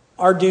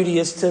our duty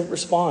is to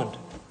respond,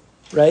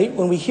 right?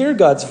 When we hear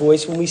God's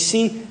voice, when we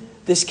see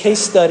this case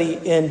study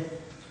in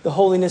the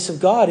holiness of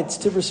God, it's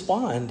to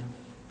respond.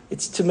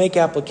 It's to make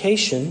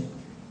application.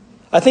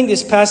 I think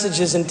this passage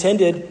is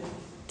intended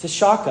to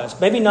shock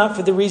us. Maybe not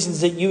for the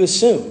reasons that you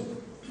assume.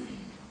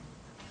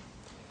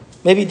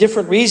 Maybe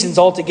different reasons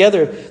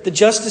altogether. The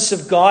justice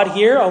of God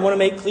here, I want to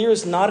make clear,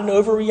 is not an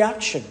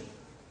overreaction,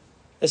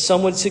 as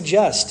some would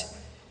suggest.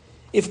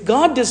 If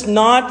God does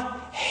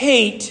not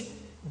hate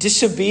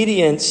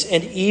disobedience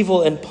and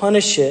evil and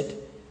punish it,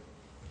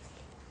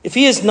 if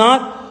he is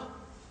not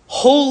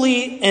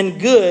holy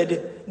and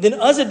good, then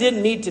Uzzah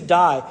didn't need to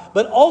die.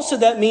 But also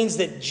that means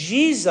that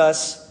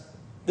Jesus,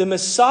 the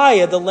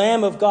Messiah, the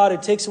Lamb of God who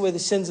takes away the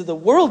sins of the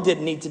world,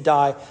 didn't need to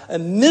die a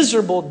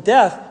miserable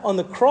death on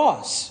the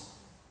cross.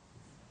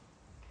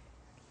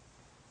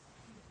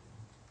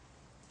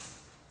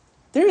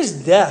 There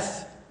is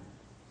death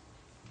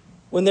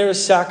when there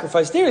is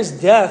sacrifice. There is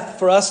death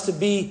for us to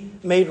be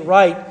made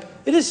right.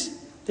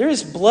 There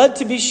is blood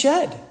to be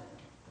shed.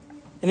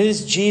 And it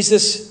is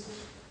Jesus'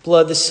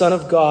 blood, the Son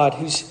of God,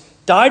 who's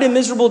died a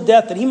miserable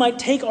death that he might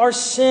take our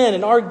sin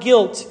and our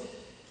guilt.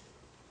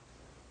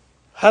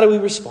 How do we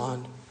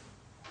respond?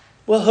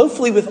 Well,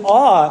 hopefully with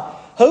awe,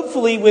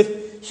 hopefully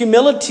with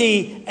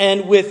humility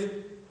and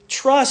with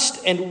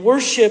trust and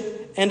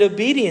worship and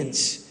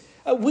obedience.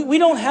 We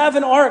don't have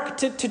an ark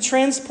to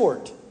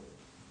transport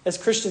as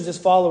Christians, as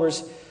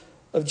followers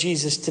of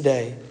Jesus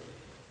today.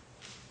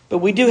 But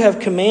we do have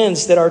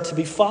commands that are to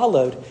be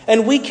followed.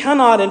 And we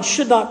cannot and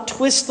should not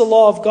twist the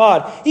law of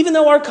God. Even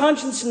though our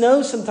conscience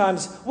knows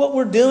sometimes what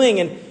we're doing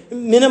and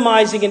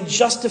minimizing and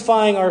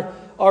justifying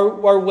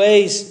our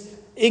ways,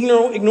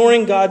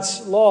 ignoring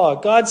God's law.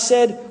 God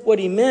said what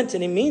he meant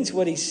and he means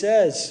what he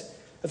says.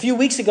 A few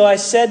weeks ago I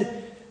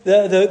said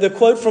the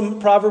quote from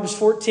Proverbs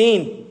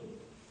 14.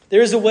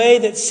 There is a way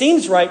that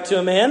seems right to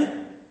a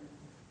man,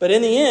 but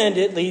in the end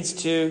it leads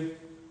to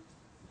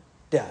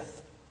death.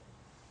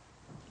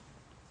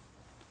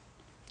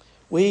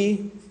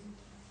 We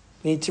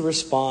need to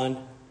respond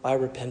by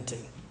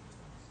repenting.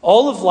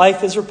 All of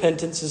life is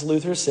repentance, as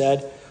Luther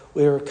said.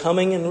 We are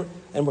coming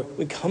and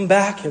we come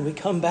back and we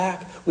come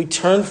back. We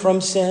turn from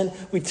sin.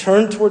 We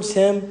turn towards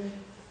him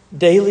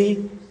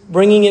daily,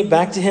 bringing it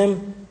back to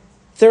him.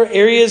 If there are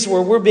areas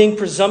where we're being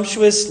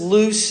presumptuous,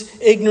 loose,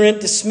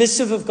 ignorant,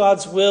 dismissive of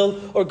God's will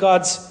or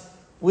God's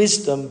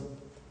wisdom,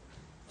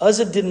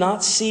 Uzzah did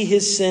not see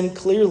his sin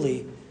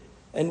clearly.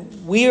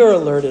 And we are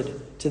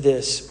alerted to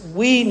this.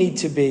 We need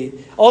to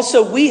be.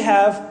 Also, we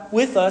have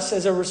with us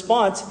as a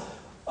response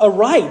a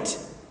right,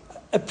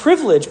 a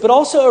privilege, but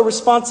also a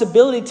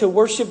responsibility to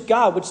worship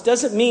God, which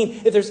doesn't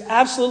mean if there's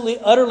absolutely,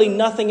 utterly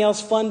nothing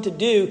else fun to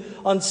do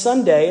on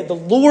Sunday, the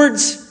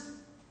Lord's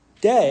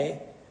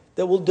Day,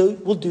 that we'll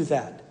do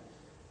that.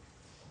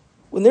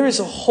 When there is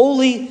a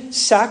holy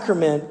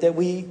sacrament that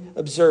we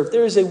observe,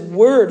 there is a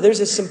word,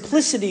 there's a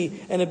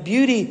simplicity and a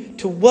beauty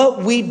to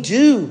what we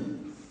do,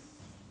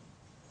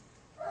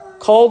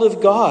 called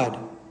of God.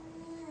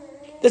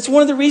 That's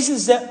one of the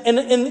reasons that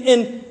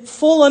in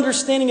full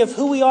understanding of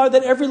who we are,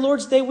 that every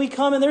Lord's Day we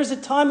come and there's a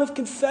time of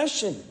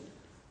confession.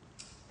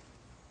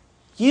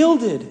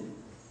 Yielded,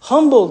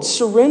 humbled,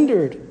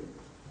 surrendered.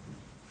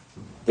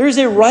 There is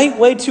a right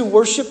way to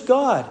worship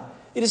God.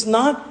 It is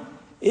not,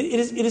 it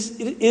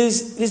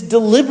is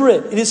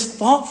deliberate. It is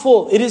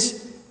thoughtful. It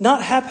is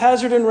not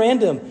haphazard and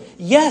random.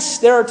 Yes,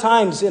 there are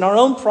times in our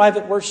own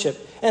private worship.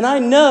 And I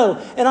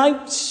know, and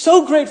I'm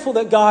so grateful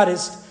that God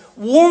has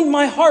warmed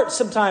my heart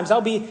sometimes.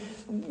 I'll be,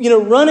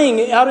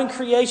 running out in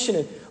creation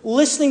and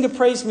listening to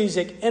praise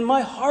music, and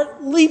my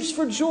heart leaps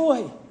for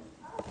joy.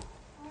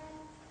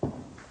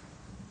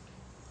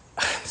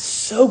 I'm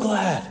so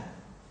glad.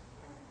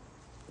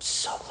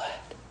 So glad.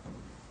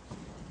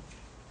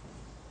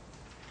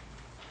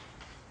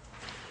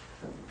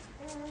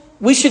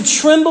 We should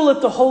tremble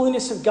at the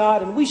holiness of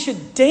God, and we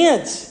should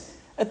dance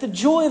at the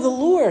joy of the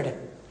Lord.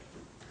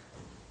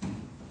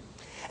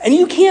 And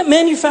you can't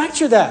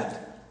manufacture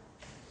that.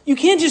 You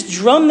can't just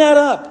drum that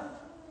up.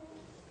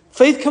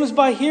 Faith comes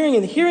by hearing,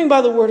 and hearing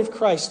by the word of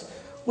Christ.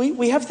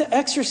 We have to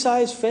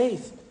exercise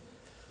faith.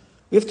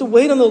 We have to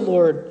wait on the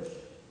Lord.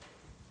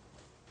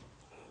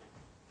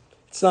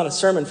 It's not a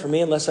sermon for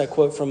me unless I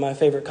quote from my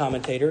favorite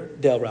commentator,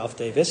 Dale Ralph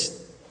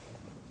Davis.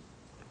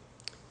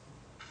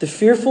 The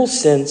fearful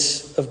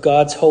sense of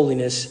God's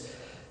holiness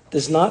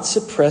does not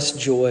suppress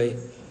joy,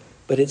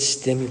 but it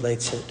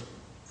stimulates it.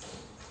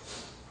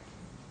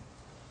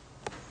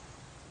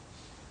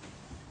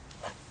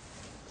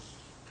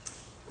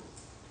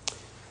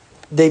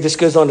 Davis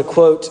goes on to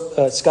quote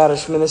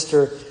Scottish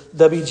minister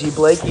W.G.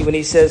 Blakey when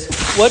he says,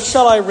 "What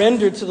shall I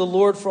render to the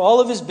Lord for all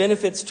of his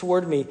benefits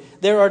toward me?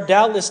 There are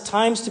doubtless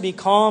times to be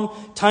calm,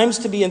 times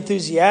to be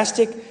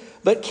enthusiastic,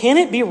 but can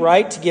it be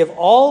right to give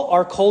all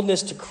our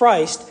coldness to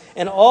Christ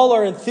and all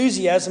our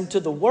enthusiasm to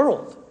the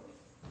world?"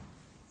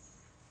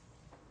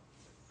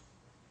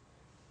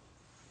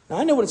 Now,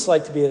 I know what it's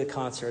like to be at a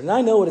concert, and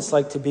I know what it's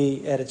like to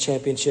be at a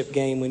championship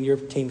game when your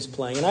team's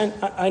playing, and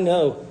I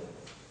know.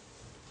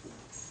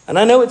 And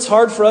I know it's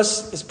hard for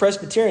us as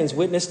Presbyterians,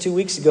 witnessed 2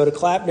 weeks ago, to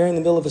clap during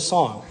the middle of a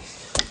song.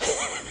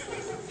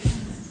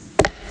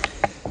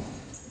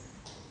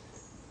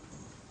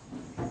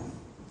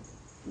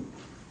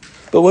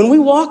 But when we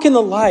walk in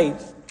the light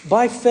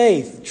by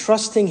faith,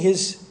 trusting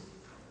his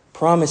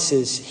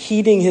promises,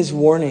 heeding his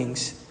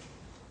warnings,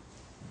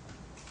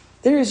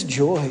 there is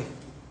joy.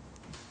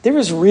 There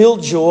is real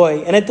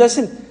joy. And it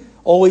doesn't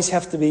always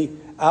have to be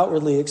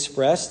outwardly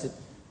expressed. It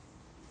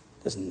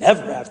does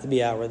never have to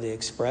be outwardly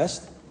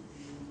expressed.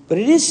 But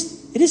it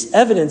is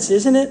evidence,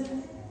 isn't it?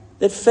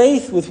 That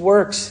faith with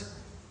works.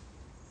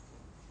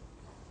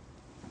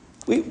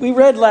 We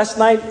read last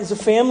night as a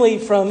family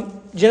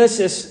from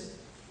Genesis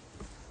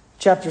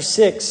chapter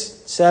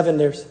 6, 7.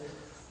 There's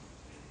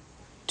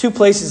 2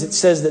 places it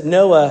says that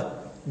Noah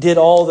did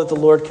all that the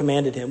Lord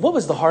commanded him. What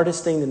was the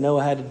hardest thing that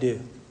Noah had to do?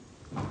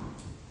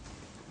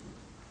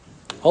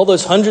 All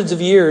those hundreds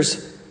of years,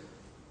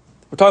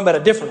 we're talking about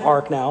a different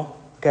ark now,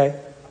 okay?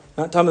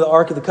 Not talking about the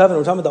Ark of the Covenant.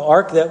 We're talking about the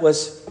ark that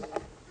was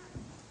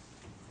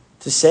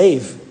to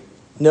save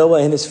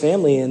Noah and his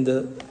family and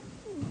the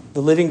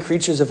living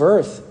creatures of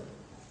earth.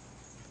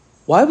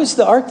 Why was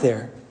the ark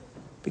there?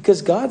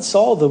 Because God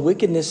saw the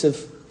wickedness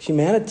of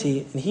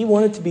humanity and he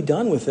wanted to be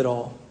done with it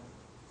all.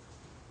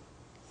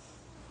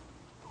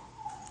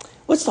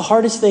 What's the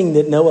hardest thing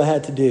that Noah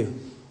had to do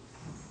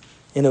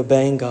in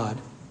obeying God?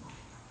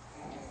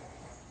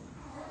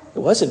 It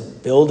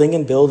wasn't building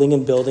and building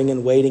and building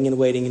and waiting and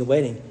waiting and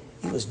waiting.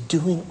 It was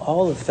doing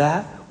all of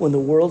that when the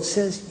world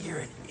says, "You're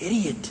an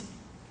idiot."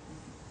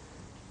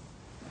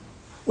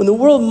 When the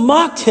world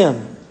mocked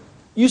him,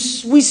 we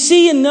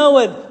see in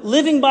Noah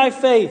living by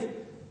faith.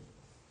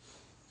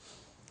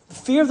 The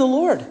fear of the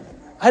Lord.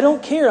 I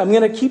don't care. I'm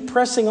going to keep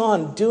pressing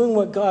on, doing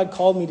what God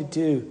called me to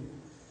do.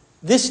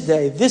 This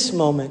day, this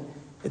moment,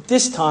 at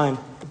this time.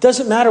 It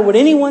doesn't matter what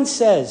anyone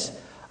says.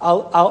 I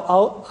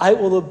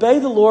will obey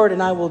the Lord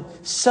and I will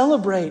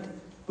celebrate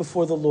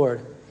before the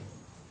Lord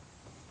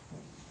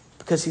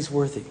because he's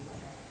worthy.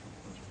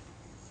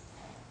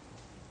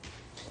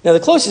 Now, the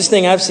closest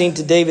thing I've seen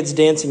to David's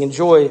dancing and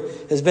joy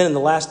has been in the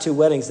last 2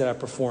 weddings that I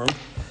performed.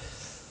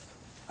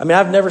 I mean,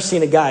 I've never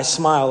seen a guy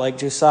smile like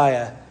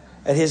Josiah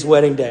at his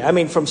wedding day. I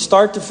mean, from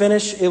start to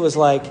finish, it was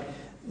like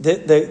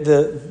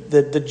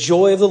the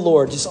joy of the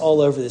Lord just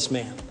all over this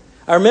man.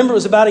 I remember it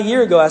was about a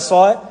year ago I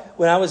saw it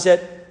when I was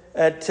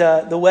at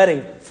the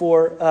wedding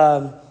for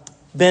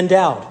Ben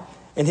Dowd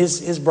and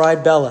his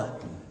bride Bella.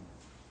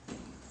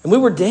 And we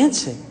were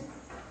dancing.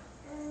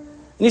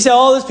 And you say,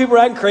 "Oh, those people were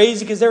acting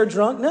crazy because they were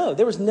drunk." No,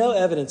 there was no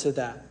evidence of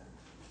that.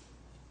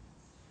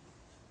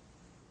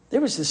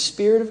 There was the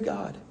Spirit of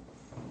God.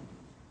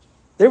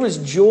 There was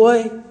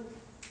joy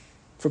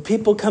for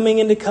people coming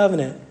into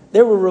covenant.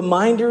 There were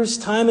reminders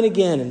time and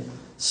again in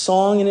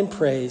song and in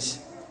praise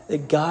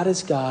that God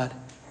is God,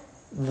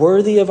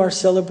 worthy of our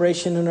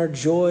celebration and our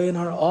joy and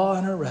our awe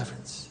and our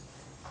reverence.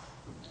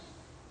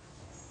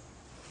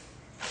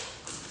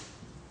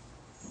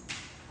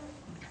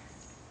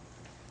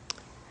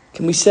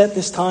 Can we set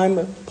this time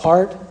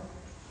apart?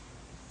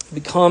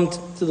 We come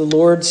to the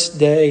Lord's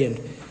day and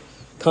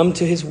come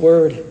to his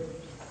word.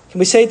 Can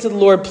we say to the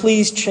Lord,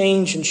 "Please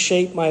change and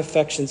shape my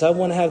affections. I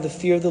want to have the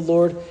fear of the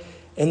Lord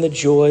and the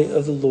joy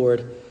of the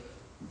Lord."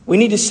 We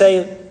need to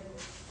say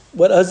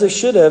what Uzzah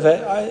should have.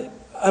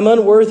 I'm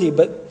unworthy,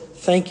 but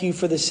thank you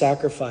for the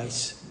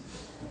sacrifice.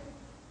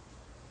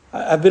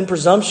 I've been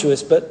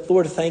presumptuous, but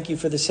Lord, thank you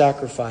for the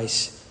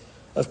sacrifice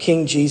of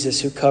King Jesus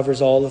who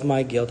covers all of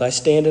my guilt. I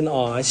stand in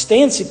awe. I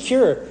stand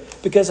secure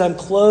because I'm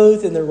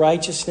clothed in the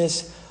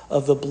righteousness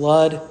of the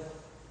blood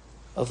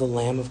of the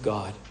Lamb of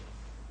God.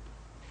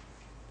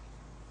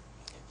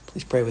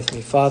 Please pray with me.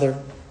 Father,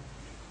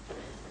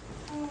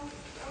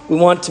 we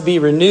want to be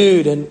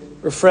renewed and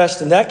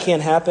refreshed, and that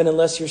can't happen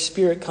unless your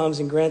Spirit comes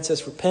and grants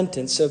us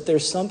repentance. So if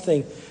there's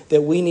something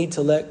that we need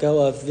to let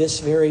go of this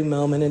very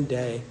moment and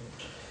day,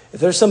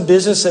 if there's some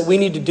business that we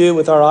need to do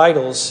with our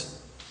idols,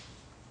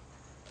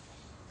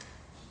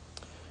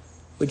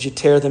 would you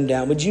tear them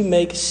down? Would you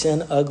make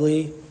sin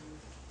ugly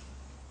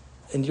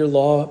and your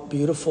law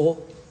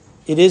beautiful?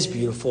 It is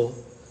beautiful.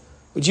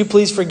 Would you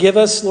please forgive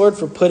us, Lord,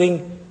 for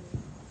putting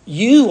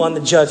you on the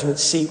judgment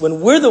seat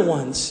when we're the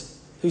ones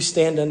who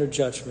stand under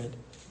judgment?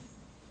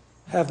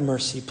 Have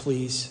mercy,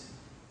 please.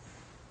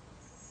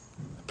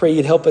 I pray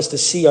you'd help us to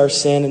see our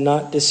sin and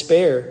not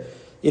despair.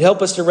 You'd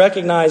help us to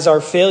recognize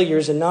our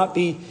failures and not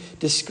be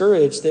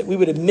discouraged, that we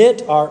would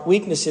admit our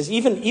weaknesses,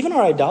 even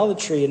our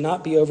idolatry, and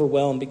not be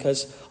overwhelmed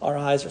because our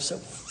eyes are so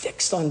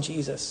fixed on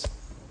Jesus.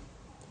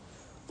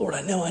 Lord,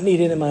 I know I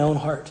need it in my own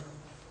heart.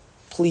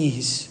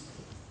 Please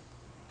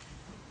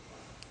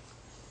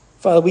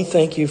Father, we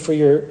thank you for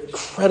your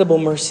incredible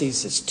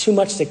mercies. It's too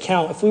much to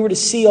count. If we were to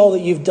see all that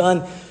you've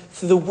done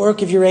through the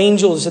work of your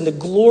angels and the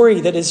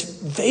glory that is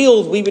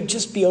veiled, we would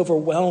just be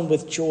overwhelmed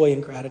with joy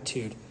and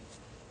gratitude.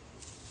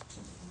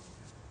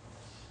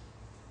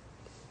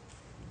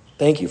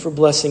 Thank you for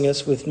blessing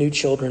us with new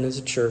children as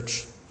a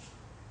church.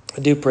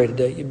 I do pray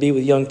today you'd be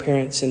with young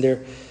parents and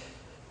their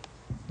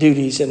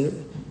duties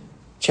and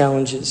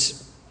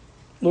challenges.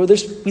 Lord,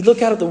 we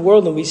look out at the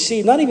world and we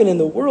see, not even in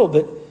the world,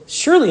 but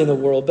surely in the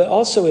world, but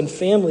also in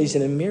families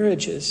and in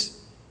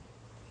marriages,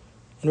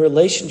 in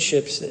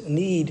relationships that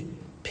need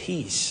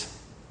peace,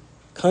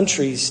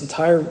 countries,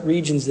 entire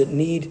regions that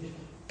need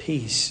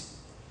peace.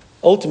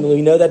 Ultimately,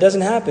 we know that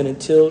doesn't happen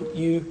until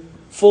the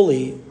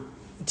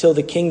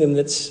kingdom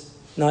that's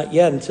not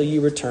yet, until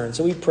you return.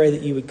 So we pray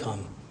that you would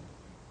come,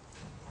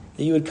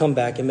 that you would come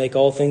back and make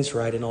all things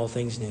right and all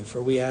things new.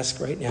 For we ask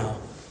right now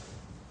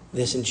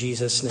this in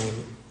Jesus'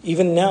 name.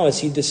 Even now, as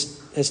he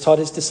has taught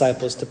his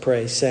disciples to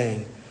pray,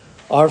 saying,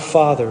 Our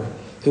Father,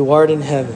 who art in heaven,